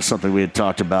Hepner. That's something we had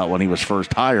talked about when he was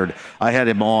first hired. I had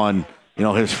him on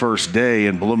his first day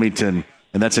in Bloomington,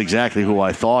 and that's exactly who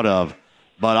I thought of.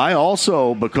 But I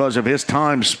also, because of his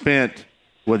time spent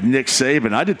with Nick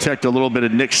Saban, I detect a little bit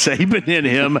of Nick Saban in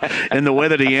him in the way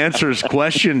that he answers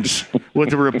questions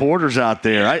with the reporters out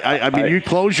there. I mean, you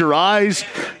close your eyes,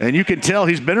 and you can tell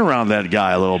he's been around that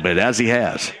guy a little bit, as he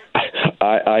has.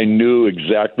 I knew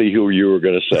exactly who you were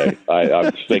going to say. I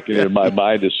was thinking in my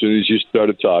mind as soon as you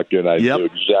started talking. I knew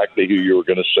exactly who you were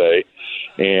going to say,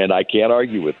 and I can't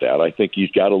argue with that. I think he's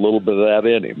got a little bit of that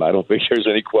in him. I don't think there's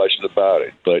any question about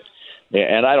it. But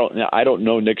I don't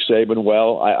know Nick Saban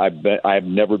well. I've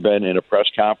never been in a press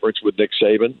conference with Nick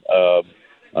Saban.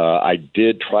 I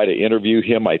did try to interview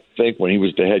him, I think, when he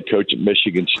was the head coach at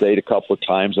Michigan State a couple of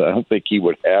times. I don't think he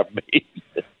would have me.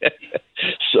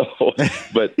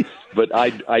 But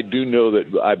I do know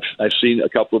that I've seen a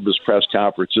couple of his press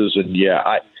conferences, and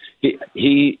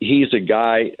he's a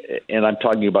guy, and I'm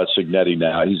talking about Cignetti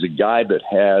now. He's a guy that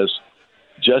has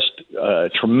just a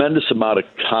tremendous amount of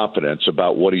confidence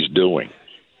about what he's doing,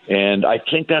 and I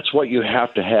think that's what you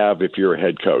have to have if you're a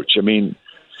head coach. I mean,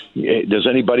 does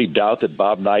anybody doubt that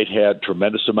Bob Knight had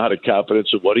tremendous amount of confidence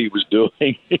in what he was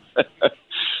doing?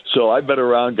 So I've been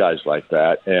around guys like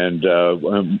that, and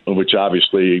which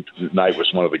obviously Knight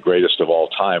was one of the greatest of all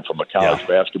time from a college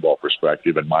basketball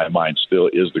perspective. In my mind, still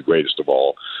is the greatest of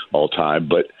all time.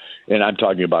 And I'm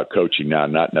talking about coaching now,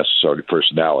 not necessarily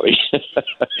personality.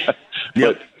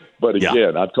 But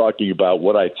again, I'm talking about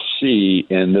what I see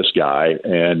in this guy,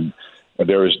 and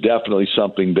there is definitely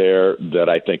something there that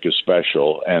I think is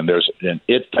special. And there's an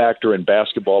it factor in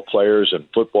basketball players and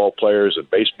football players and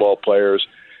baseball players,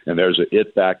 and there's an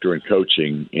it factor in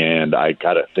coaching. And I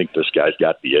gotta think this guy's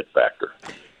got the it factor.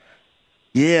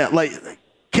 Yeah, like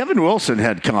Kevin Wilson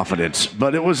had confidence,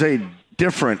 but it was a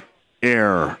different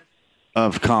air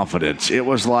of confidence. It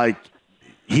was like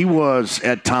he was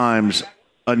at times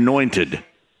anointed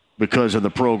because of the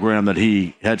program that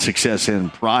he had success in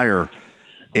prior.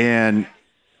 And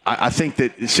I think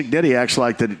that Cignetti acts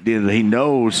like that he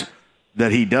knows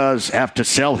that he does have to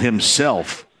sell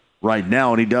himself right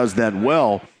now, and he does that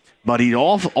well. But he's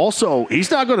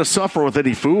not going to suffer with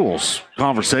any fools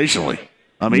conversationally.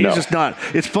 I mean, he's just not.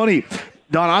 It's funny,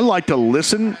 Don, I like to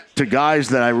listen to guys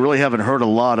that I really haven't heard a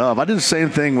lot of. I did the same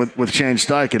thing with Shane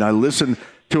Steichen. I listened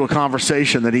to a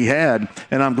conversation that he had,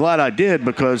 and I'm glad I did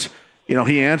because,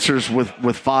 he answers with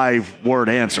 5-word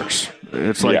answers.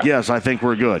 It's like, yes, I think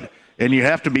we're good. And you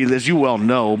have to be, as you well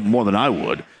know, more than I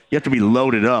would, you have to be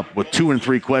loaded up with 2 and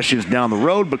 3 questions down the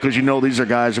road because these are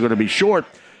guys who are going to be short.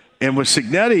 And with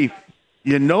Cignetti,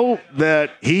 you know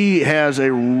that he has a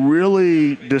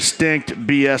really distinct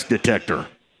BS detector.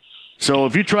 So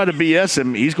if you try to BS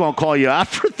him, he's going to call you out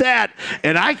for that.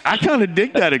 And I kind of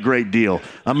dig that a great deal.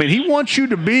 I mean, he wants you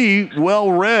to be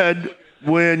well-read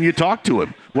when you talk to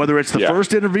him, whether it's the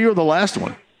first interview or the last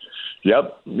one.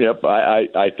 Yep.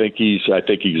 I think he's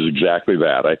exactly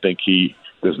that. I think he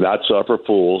does not suffer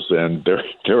fools, and there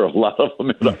are a lot of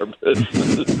them in our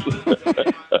business.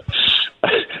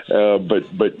 But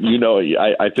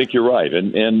I think you're right,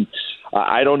 and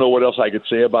I don't know what else I could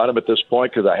say about him at this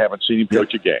point because I haven't seen him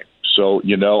coach a game. So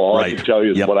all I can tell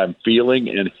you is what I'm feeling,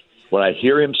 and when I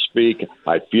hear him speak,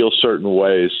 I feel certain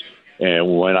ways,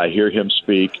 and when I hear him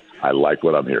speak, I like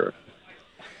what I'm hearing.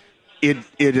 It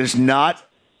is not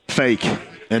fake.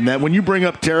 And then when you bring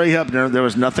up Terry Hepner, there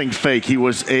was nothing fake. He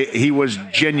was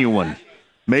genuine.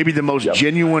 Maybe the most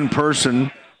genuine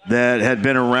person that had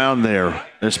been around there,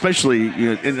 especially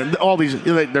in all these.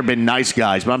 There have been nice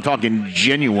guys, but I'm talking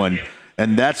genuine,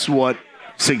 and that's what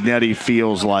Cignetti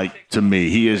feels like to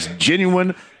me. He is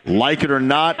genuine, like it or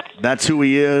not. That's who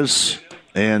he is,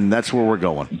 and that's where we're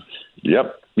going.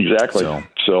 Yep. Exactly.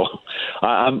 So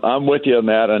I'm with you on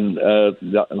that, and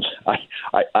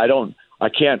I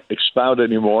can't expound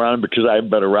anymore on him because I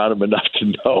haven't been around him enough to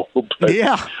know.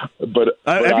 But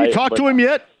have you talked to him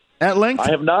yet at length?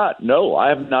 I have not. No, I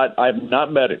have not. I have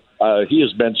not met him. He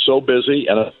has been so busy,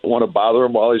 and I don't want to bother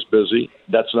him while he's busy.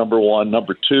 That's number one.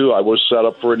 Number two, I was set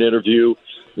up for an interview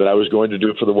that I was going to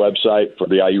do for the website, for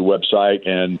the IU website,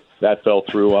 and that fell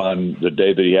through on the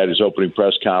day that he had his opening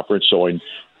press conference. So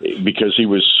because he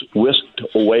was whisked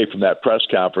away from that press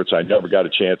conference, I never got a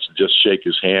chance to just shake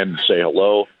his hand and say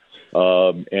hello.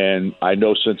 And I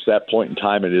know since that point in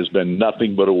time, it has been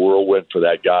nothing but a whirlwind for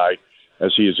that guy,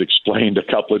 as he has explained a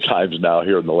couple of times now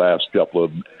here in the last couple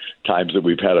of times that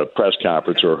we've had a press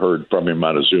conference or heard from him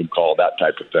on a Zoom call, that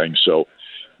type of thing. So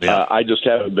I just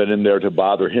haven't been in there to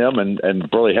bother him and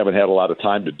really haven't had a lot of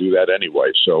time to do that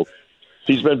anyway. So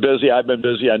he's been busy. I've been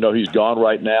busy. I know he's gone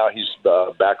right now. He's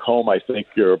back home, I think,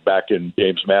 or back in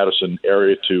James Madison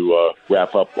area to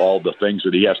wrap up all the things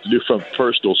that he has to do from a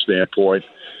personal standpoint.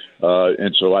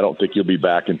 And so I don't think he'll be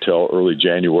back until early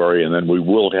January, and then we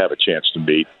will have a chance to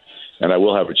meet, and I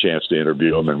will have a chance to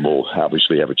interview him, and we'll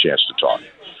obviously have a chance to talk.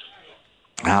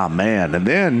 Ah, man. And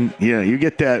then, you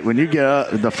get that when you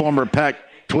get the former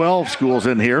Pac-12 schools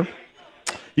in here,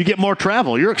 you get more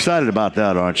travel. You're excited about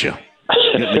that, aren't you?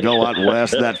 getting to go out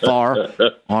west that far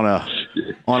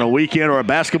on a weekend or a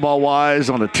basketball-wise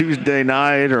on a Tuesday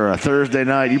night or a Thursday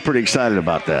night. You're pretty excited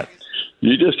about that.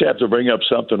 You just have to bring up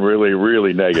something really,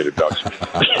 really negative, don't you?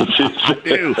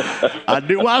 I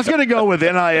do. Well, I was going to go with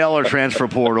NIL or transfer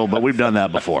portal, but we've done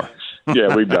that before.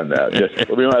 Yeah, we've done that. Yeah.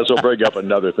 We might as well bring up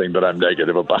another thing that I'm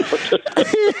negative about.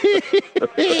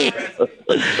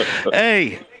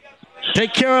 Hey,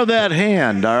 take care of that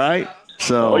hand, all right?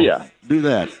 So do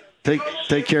that.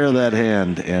 Take care of that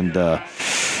hand. And,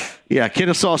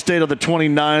 Kennesaw State on the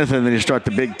 29th, and then you start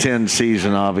the Big Ten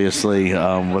season, obviously,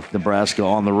 with Nebraska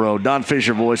on the road. Don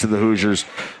Fisher, voice of the Hoosiers,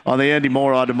 on the Andy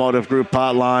Moore Automotive Group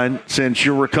hotline. Since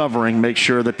you're recovering, make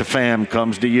sure that the fam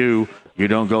comes to you. You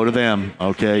don't go to them,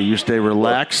 okay? You stay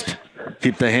relaxed.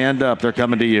 Keep the hand up. They're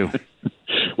coming to you.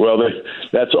 Well,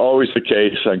 that's always the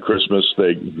case on Christmas.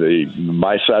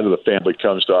 My side of the family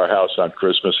comes to our house on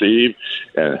Christmas Eve,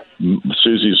 and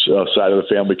Susie's side of the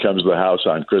family comes to the house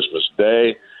on Christmas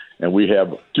Day, and we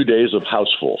have 2 days of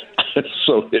houseful.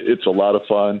 So it's a lot of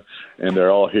fun, and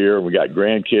they're all here. We got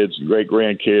grandkids and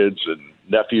great-grandkids and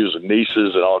nephews and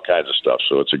nieces and all kinds of stuff,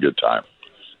 so it's a good time.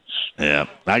 Yeah,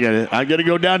 I got to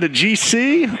go down to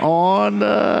GC on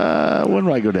when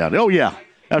do I go down? Oh yeah,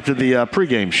 after the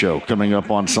pregame show coming up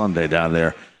on Sunday down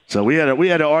there. So we had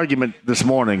an argument this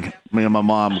morning, me and my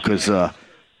mom, because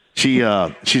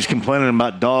she's complaining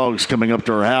about dogs coming up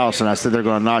to her house, and I said they're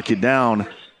going to knock you down.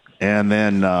 And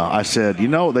then I said,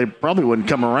 they probably wouldn't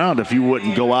come around if you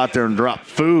wouldn't go out there and drop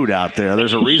food out there.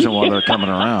 There's a reason why they're coming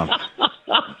around.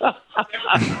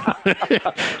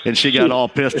 And she got all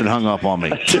pissed and hung up on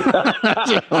me.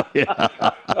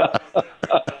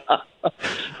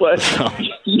 Well,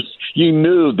 you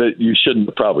knew that you shouldn't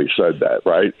have probably said that,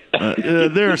 right?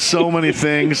 There are so many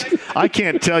things. I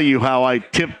can't tell you how I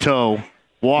tiptoe,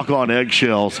 walk on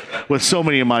eggshells with so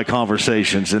many of my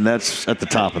conversations, and that's at the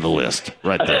top of the list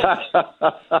right there.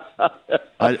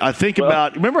 I think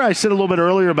about – remember I said a little bit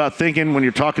earlier about thinking when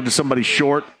you're talking to somebody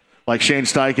short, like Shane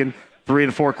Steichen, 3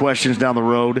 and 4 questions down the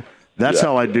road. That's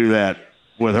how I do that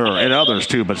with her and others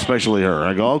too, but especially her.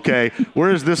 I go, okay,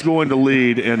 where is this going to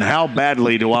lead, and how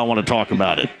badly do I want to talk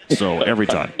about it? So every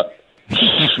time.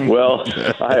 Well,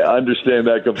 I understand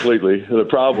that completely. The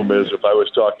problem is if I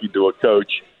was talking to a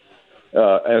coach,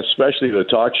 and especially the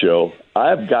talk show,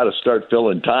 I've got to start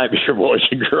filling time here, boys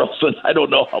and girls, and I don't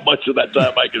know how much of that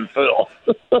time I can fill.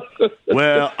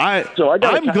 Well,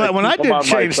 I'm glad when I did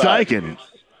Shane Steichen.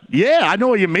 Yeah, I know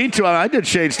what you mean too. I did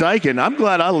Shane Steichen. I'm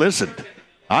glad I listened.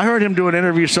 I heard him do an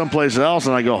interview someplace else,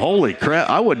 and I go, holy crap,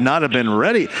 I would not have been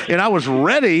ready. And I was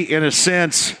ready in a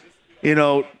sense,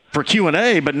 for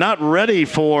Q&A, but not ready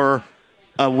for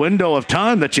a window of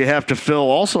time that you have to fill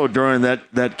also during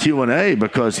that Q&A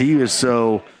because he is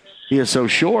so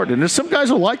short. And there's some guys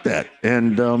who like that.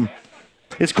 And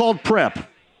it's called prep.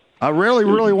 I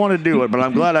really want to do it, but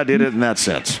I'm glad I did it in that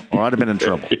sense, or I'd have been in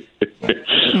trouble.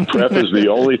 Prep is the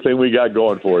only thing we got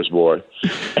going for us, boy.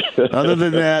 Other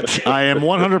than that, I am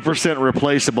 100%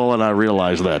 replaceable, and I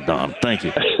realize that, Don. Thank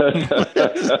you.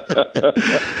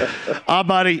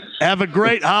 Buddy, have a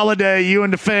great holiday, you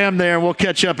and the fam there. We'll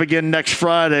catch up again next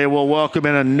Friday. We'll welcome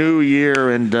in a new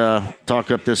year and talk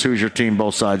up this Hoosier team,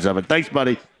 both sides of it. Thanks,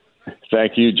 buddy.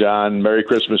 Thank you, John. Merry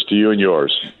Christmas to you and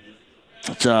yours.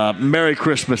 It's Merry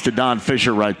Christmas to Don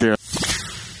Fisher right there.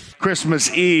 Christmas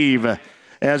Eve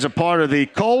as a part of the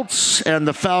Colts and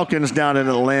the Falcons down in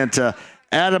Atlanta.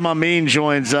 Adam Amin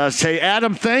joins us. Hey,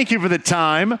 Adam, thank you for the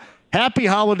time. Happy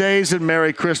holidays and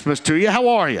Merry Christmas to you. How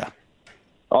are you?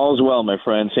 All is well, my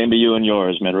friend. Same to you and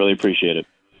yours, man. Really appreciate it.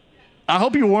 I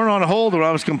hope you weren't on hold when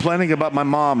I was complaining about my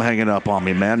mom hanging up on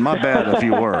me, man. My bad if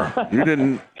you were. You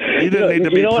didn't need to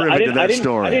be privy to that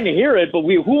story. I didn't hear it, but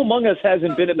who among us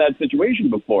hasn't been in that situation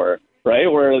before,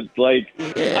 right? Where it's like,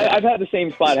 I've had the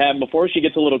same spot happen before. She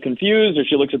gets a little confused, or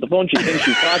she looks at the phone, she thinks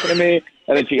she's talking to me,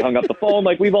 and then she hung up the phone.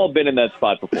 Like, we've all been in that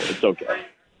spot before. It's okay.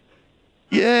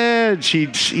 Yeah,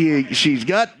 she's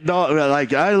got dog.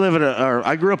 Like I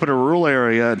grew up in a rural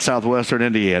area in southwestern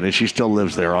Indiana. She still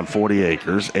lives there on 40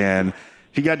 acres, and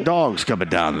she got dogs coming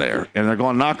down there, and they're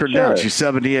going to knock her down. She's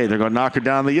 78. They're going to knock her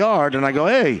down the yard, and I go,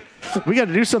 hey, we got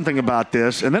to do something about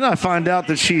this. And then I find out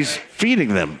that she's feeding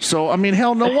them. So I mean,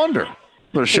 hell, no wonder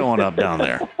they're showing up down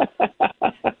there.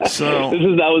 So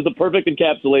that was the perfect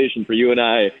encapsulation for you and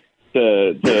I.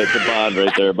 To bond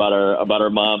right there about our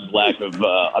mom's lack of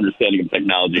understanding of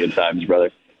technology at times,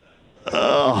 brother.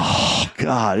 Oh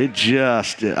God!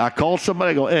 I called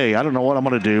somebody. I go, hey, I don't know what I'm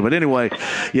going to do, but anyway,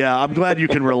 yeah, I'm glad you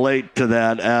can relate to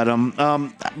that,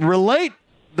 Adam. Relate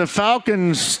the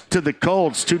Falcons to the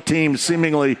Colts, two teams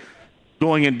seemingly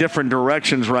going in different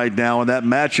directions right now. And that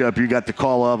matchup you got the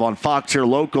call of on Fox here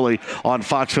locally on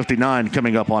Fox 59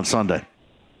 coming up on Sunday.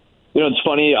 It's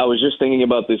funny. I was just thinking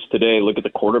about this today. Look at the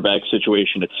quarterback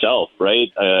situation itself, right?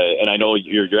 And I know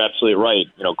you're absolutely right.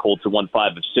 Colts have won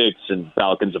 5 of 6, and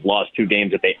Falcons have lost 2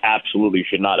 games that they absolutely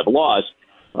should not have lost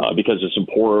because of some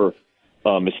poor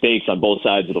mistakes on both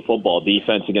sides of the football.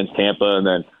 Defense against Tampa, and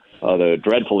then the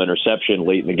dreadful interception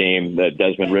late in the game that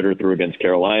Desmond Ridder threw against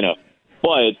Carolina.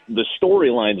 But the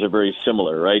storylines are very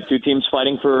similar, right? 2 teams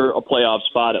fighting for a playoff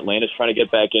spot. Atlanta's trying to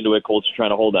get back into it. Colts are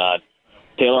trying to hold on.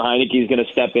 Taylor Heinicke is going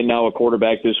to step in now, a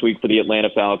quarterback this week for the Atlanta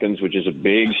Falcons, which is a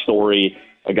big story.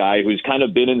 A guy who's kind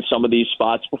of been in some of these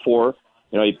spots before.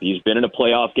 He's been in a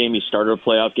playoff game. He started a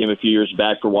playoff game a few years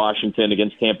back for Washington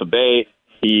against Tampa Bay.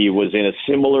 He was in a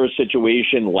similar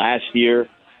situation last year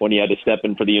when he had to step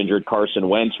in for the injured Carson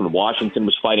Wentz when Washington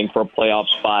was fighting for a playoff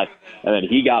spot, and then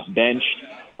he got benched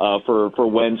for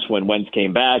Wentz when Wentz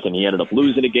came back, and he ended up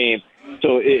losing a game.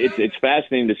 So it's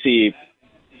fascinating to see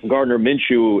Gardner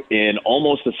Minshew in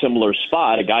almost a similar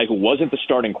spot, a guy who wasn't the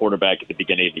starting quarterback at the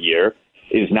beginning of the year,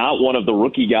 is not one of the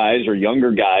rookie guys or younger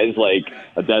guys like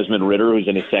a Desmond Ridder who's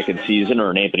in his second season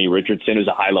or an Anthony Richardson who's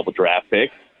a high-level draft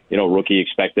pick. Rookie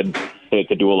expected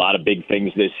to do a lot of big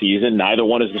things this season. Neither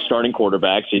one is the starting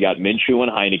quarterback, so you got Minshew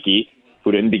and Heinicke,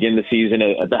 who didn't begin the season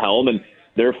at the helm, and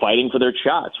they're fighting for their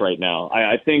shots right now.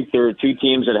 I think there are 2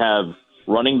 teams that have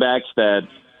running backs that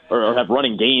or have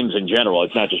running games in general.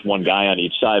 It's not just one guy on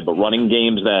each side, but running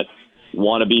games that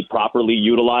want to be properly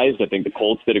utilized. I think the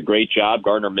Colts did a great job.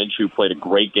 Gardner Minshew played a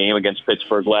great game against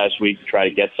Pittsburgh last week to try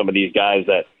to get some of these guys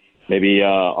that maybe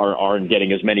aren't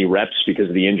getting as many reps because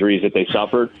of the injuries that they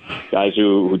suffered, guys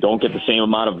who don't get the same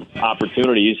amount of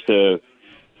opportunities to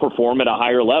perform at a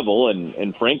higher level.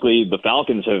 And frankly, the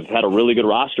Falcons have had a really good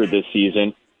roster this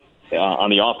season on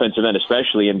the offensive end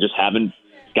especially, and just haven't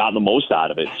gotten the most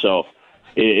out of it. So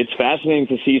it's fascinating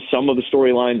to see some of the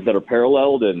storylines that are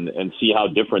paralleled and see how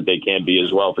different they can be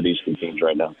as well for these 2 teams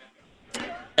right now.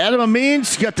 Adam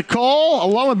Amin's got the call,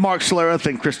 along with Mark Schlereth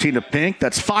and Christina Pink.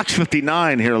 That's Fox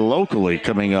 59 here locally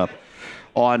coming up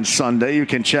on Sunday. You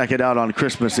can check it out on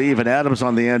Christmas Eve. And Adam's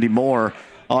on the Andy Moore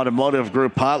Automotive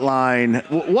Group hotline.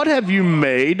 What have you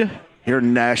made here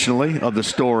nationally of the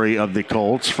story of the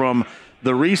Colts from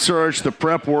the research, the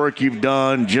prep work you've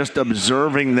done, just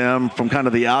observing them from kind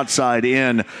of the outside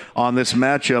in on this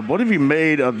matchup? What have you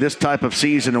made of this type of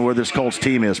season and where this Colts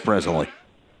team is presently?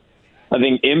 I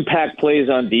think impact plays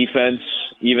on defense,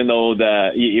 even though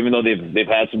they've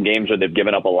had some games where they've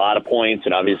given up a lot of points,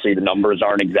 and obviously the numbers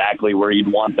aren't exactly where you'd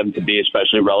want them to be,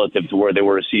 especially relative to where they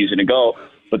were a season ago.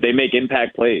 But they make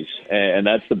impact plays, and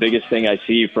that's the biggest thing I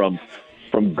see from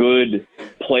good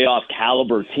playoff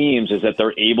caliber teams is that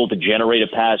they're able to generate a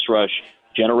pass rush,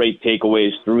 generate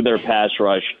takeaways through their pass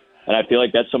rush. And I feel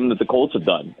like that's something that the Colts have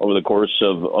done over the course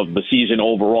of the season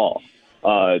overall.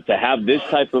 To have this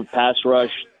type of pass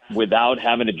rush without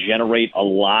having to generate a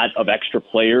lot of extra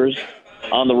players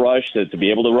on the rush, to be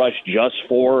able to rush just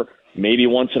for maybe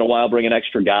once in a while bring an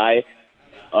extra guy,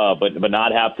 but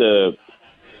not have to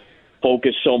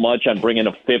focus so much on bringing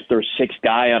a 5th or 6th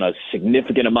guy on a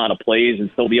significant amount of plays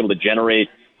and still be able to generate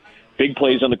big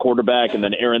plays on the quarterback and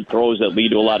then errant throws that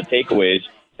lead to a lot of takeaways.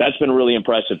 That's been really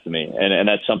impressive to me, and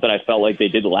that's something I felt like they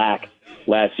did lack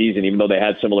last season, even though they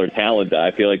had similar talent. I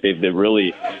feel like they've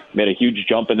really made a huge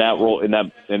jump in that role, in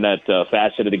that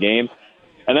facet of the game.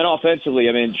 And then offensively,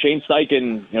 I mean, Shane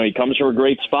Steichen, he comes from a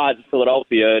great spot in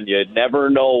Philadelphia, and you never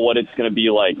know what it's going to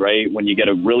be like, right? When you get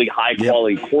a really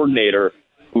high-quality coordinator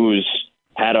who's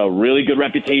had a really good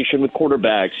reputation with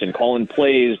quarterbacks and calling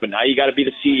plays, but now you got to be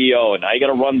the CEO, and now you got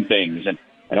to run things. And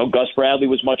I know Gus Bradley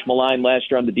was much maligned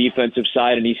last year on the defensive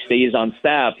side, and he stays on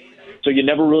staff. So you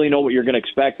never really know what you're going to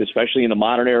expect, especially in the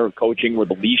modern era of coaching where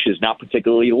the leash is not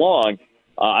particularly long.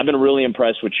 I've been really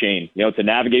impressed with Shane, to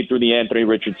navigate through the Anthony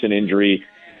Richardson injury,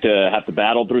 to have to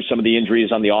battle through some of the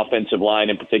injuries on the offensive line,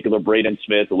 in particular Braden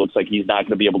Smith. It looks like he's not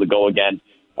going to be able to go again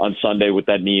on Sunday with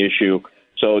that knee issue.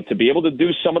 So to be able to do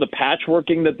some of the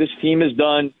patchworking that this team has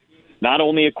done, not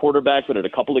only at quarterback, but at a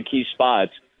couple of key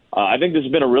spots, I think this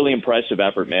has been a really impressive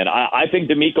effort, man. I think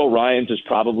DeMeco Ryans is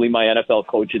probably my NFL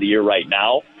Coach of the Year right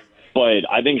now, but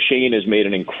I think Shane has made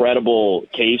an incredible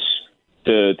case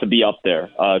to be up there.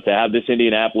 To have this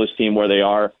Indianapolis team where they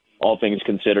are, all things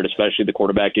considered, especially the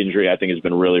quarterback injury, I think has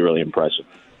been really, really impressive.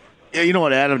 Yeah, you know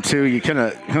what, Adam, too, you kind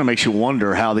of makes you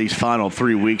wonder how these final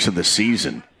 3 weeks of the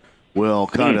season will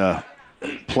kind of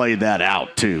play that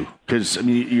out, too. Because, I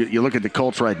mean, you look at the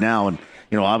Colts right now, and,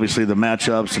 obviously the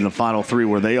matchups and the final 3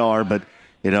 where they are, but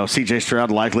C.J.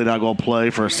 Stroud likely not going to play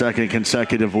for a second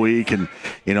consecutive week. And,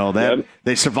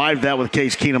 they survived that with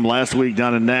Case Keenum last week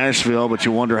down in Nashville, but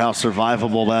you wonder how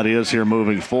survivable that is here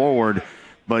moving forward.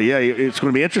 But, yeah, it's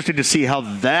going to be interesting to see how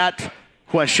that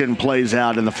question plays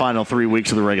out in the final 3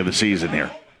 weeks of the regular season here.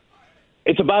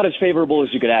 It's about as favorable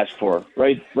as you could ask for,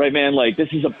 right? Right, man? Like, this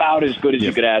is about as good as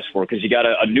you could ask for because you got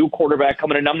a new quarterback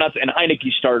coming in. And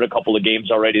Heineke started a couple of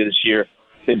games already this year.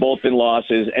 They've both been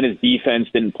losses, and his defense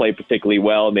didn't play particularly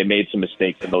well, and they made some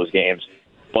mistakes in those games.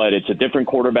 But it's a different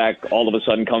quarterback all of a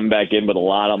sudden coming back in with a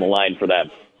lot on the line for them.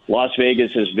 Las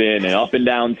Vegas has been an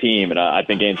up-and-down team, and I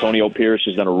think Antonio Pierce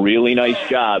has done a really nice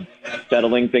job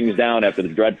settling things down after the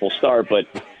dreadful start. But,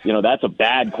 that's a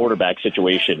bad quarterback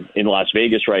situation in Las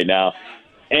Vegas right now.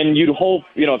 And you'd hope,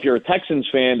 if you're a Texans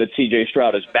fan, that C.J.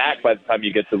 Stroud is back by the time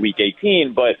you get to Week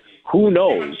 18. But who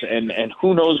knows? And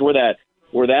who knows where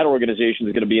that organization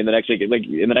is going to be in the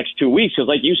next 2 weeks? Because,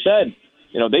 like you said,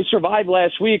 they survived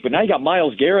last week, but now you got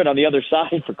Myles Garrett on the other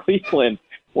side for Cleveland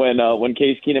when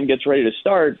Case Keenum gets ready to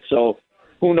start. So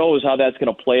who knows how that's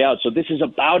going to play out? So this is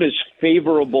about as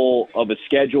favorable of a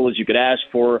schedule as you could ask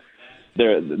for.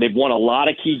 They've won a lot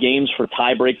of key games for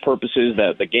tiebreak purposes,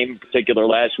 the game in particular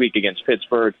last week against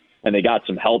Pittsburgh, and they got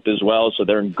some help as well. So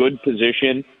they're in good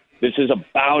position. This is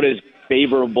about as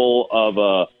favorable of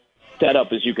a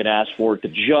setup as you can ask for to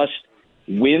just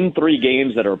win 3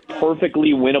 games that are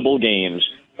perfectly winnable games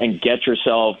and get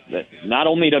yourself not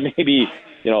only to maybe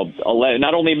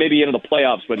not only maybe into the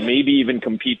playoffs, but maybe even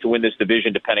compete to win this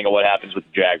division depending on what happens with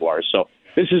the Jaguars. So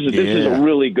this is a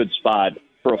really good spot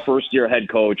for a first-year head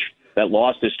coach that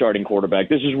lost his starting quarterback.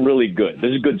 This is really good.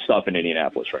 This is good stuff in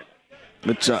Indianapolis right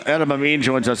now. It's Adam Amin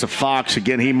joins us at Fox.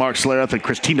 Again, Mark Schlereth, and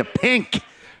Christina Pink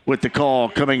with the call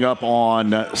coming up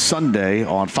on Sunday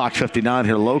on Fox 59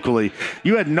 here locally.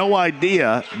 You had no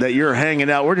idea that you're hanging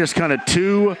out. We're just kind of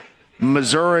 2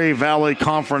 Missouri Valley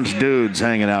Conference dudes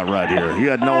hanging out right here. You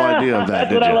had no idea of that,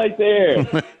 did you? That's what I like to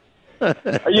hear.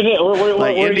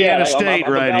 Like Indiana State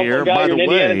right here. By the way,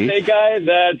 Indiana State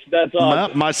guy, that's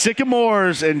awesome. My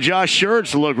Sycamores and Josh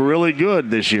Schertz look really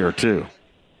good this year too.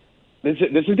 This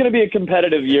is going to be a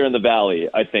competitive year in the Valley,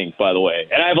 I think. By the way,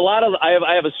 and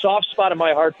I have a soft spot in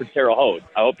my heart for Terre Haute.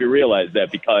 I hope you realize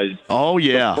that because well,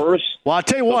 I'll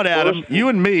tell you what, Adam, you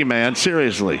and me, man,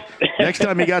 seriously. Next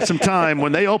time you got some time,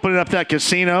 when they open up that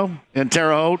casino in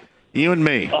Terre Haute, you and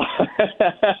me.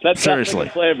 That's seriously,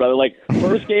 plan, brother. Like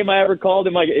first game I ever called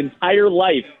in my entire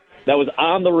life that was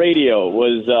on the radio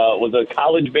was a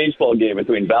college baseball game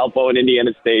between Valpo and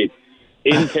Indiana State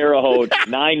in Terre Haute,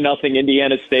 9-0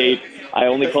 Indiana State. I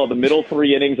only called the middle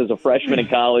 3 innings as a freshman in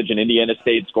college, and Indiana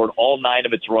State scored all 9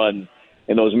 of its runs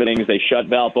in those innings. They shut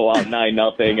Valpo out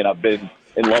 9-0, and I've been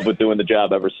in love with doing the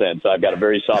job ever since. So I've got a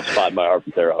very soft spot in my heart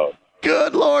for Terre Haute.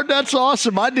 Good Lord, that's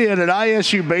awesome. I did an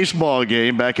ISU baseball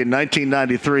game back in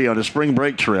 1993 on a spring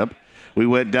break trip. We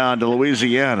went down to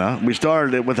Louisiana. We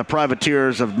started it with the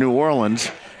Privateers of New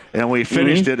Orleans, and we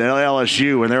finished it at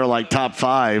LSU, and they were like top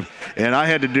 5. And I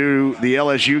had to do the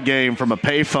LSU game from a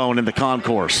payphone in the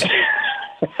concourse.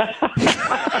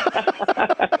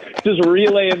 Just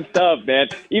relaying stuff, man.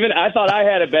 Even I thought I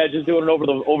had it bad, just doing it over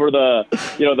the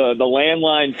the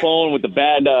landline phone with the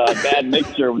bad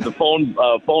mixture with the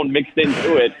phone mixed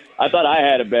into it. I thought I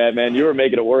had it bad, man. You were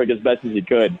making it work as best as you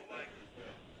could.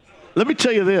 Let me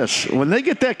tell you this. When they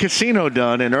get that casino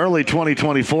done in early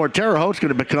 2024, Terre Haute's going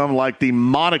to become like the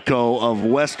Monaco of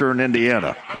Western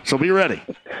Indiana. So be ready.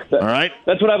 All right?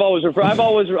 That's what I've always referred. I've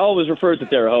always referred to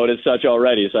Terre Haute as such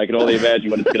already, so I can only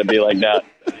imagine what it's going to be like now.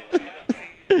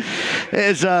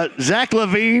 Is Zach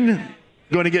LaVine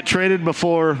going to get traded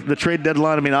before the trade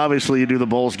deadline? I mean, obviously you do the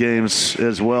Bulls games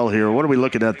as well here. What are we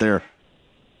looking at there?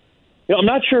 I'm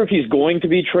not sure if he's going to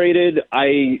be traded.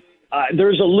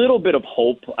 There's a little bit of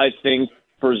hope, I think,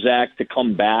 for Zach to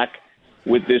come back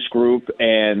with this group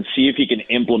and see if he can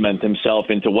implement himself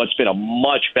into what's been a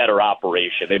much better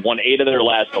operation. They've won 8 of their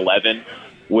last 11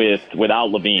 without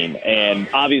LaVine. And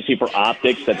obviously for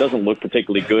optics, that doesn't look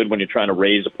particularly good when you're trying to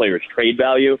raise a player's trade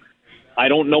value. I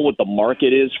don't know what the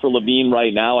market is for LaVine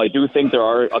right now. I do think there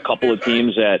are a couple of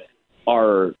teams that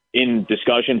are in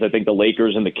discussions. I think the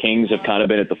Lakers and the Kings have kind of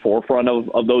been at the forefront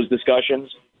of those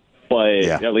discussions. But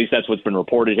at least that's what's been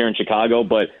reported here in Chicago.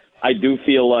 But I do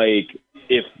feel like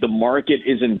if the market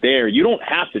isn't there, you don't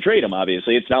have to trade him,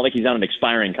 obviously. It's not like he's on an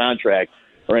expiring contract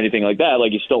or anything like that.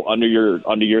 Like he's still under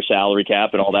your salary cap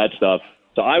and all that stuff.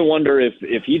 So I wonder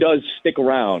if he does stick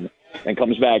around and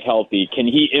comes back healthy, can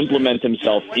he implement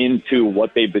himself into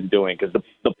what they've been doing? Because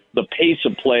the pace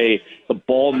of play, the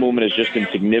ball movement has just been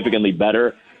significantly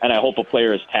better. And I hope a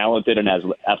player as talented and as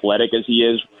athletic as he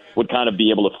is would kind of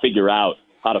be able to figure out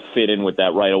how to fit in with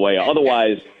that right away.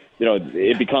 Otherwise,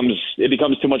 it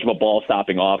becomes too much of a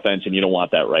ball-stopping offense, and you don't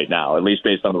want that right now, at least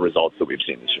based on the results that we've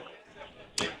seen this year.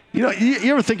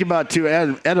 You ever think about, too,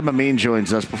 Adam Amin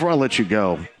joins us. Before I let you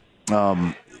go,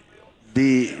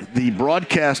 the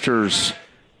broadcasters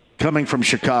coming from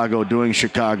Chicago, doing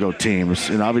Chicago teams,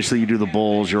 and obviously you do the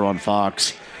Bulls, you're on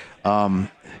Fox.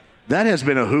 That has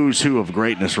been a who's who of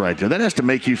greatness right there. That has to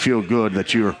make you feel good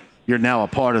that you're now a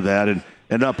part of that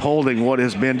and upholding what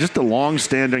has been just a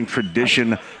long-standing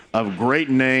tradition of great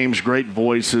names, great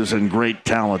voices, and great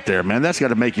talent there, man. That's got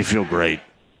to make you feel great.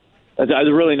 That's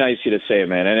really nice of you to say,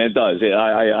 man, and it does.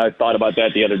 I thought about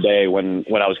that the other day when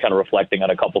I was kind of reflecting on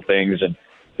a couple things, and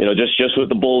just with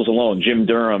the Bulls alone, Jim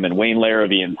Durham and Wayne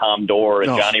Larrabee and Tom Dorr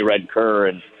and Johnny Red Kerr,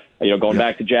 and going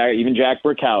back to Jack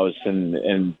Brickhouse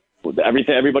and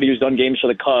everybody who's done games for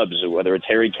the Cubs, whether it's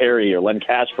Harry Carey or Len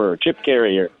Casper or Chip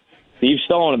Carey or Steve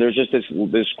Stone. There's just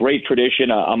this great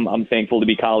tradition. I'm thankful to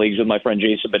be colleagues with my friend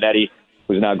Jason Benetti,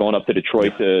 who's now going up to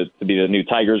Detroit to be the new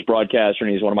Tigers broadcaster,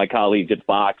 and he's one of my colleagues at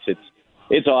Fox.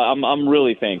 I'm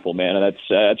really thankful, man, and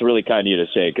that's really kind of you to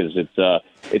say, because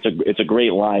it's a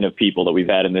great line of people that we've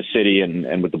had in this city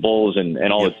and with the Bulls and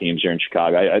all the teams here in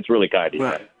Chicago. It's really kind of you.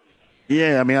 Well,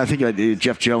 yeah, I mean, I think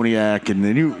Jeff Joniak, and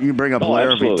then you bring up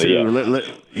Larrabee too.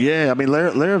 Yeah, I mean,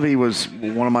 Larrabee was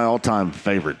one of my all-time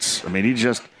favorites. I mean,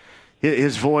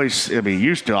 his voice. I mean, he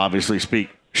used to obviously speak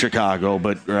Chicago,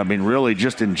 but I mean, really,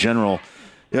 just in general.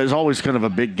 There's always kind of a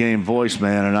big game voice,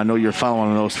 man, and I know you're following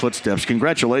in those footsteps.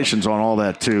 Congratulations on all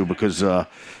that, too, because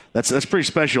that's pretty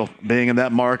special, being in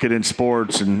that market in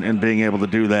sports and being able to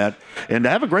do that. And to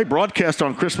have a great broadcast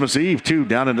on Christmas Eve, too,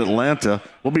 down in Atlanta.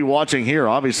 We'll be watching here,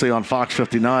 obviously, on Fox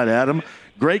 59. Adam,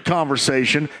 great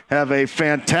conversation. Have a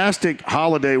fantastic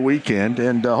holiday weekend,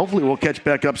 and hopefully we'll catch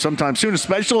back up sometime soon,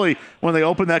 especially when they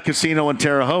open that casino in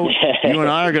Terre Haute. You and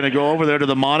I are going to go over there to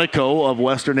the Monaco of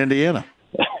Western Indiana.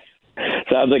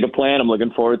 Sounds like a plan. I'm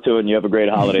looking forward to it, and you have a great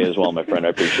holiday as well, my friend. I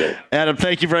appreciate it. Adam,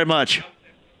 thank you very much.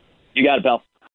 You got it, pal.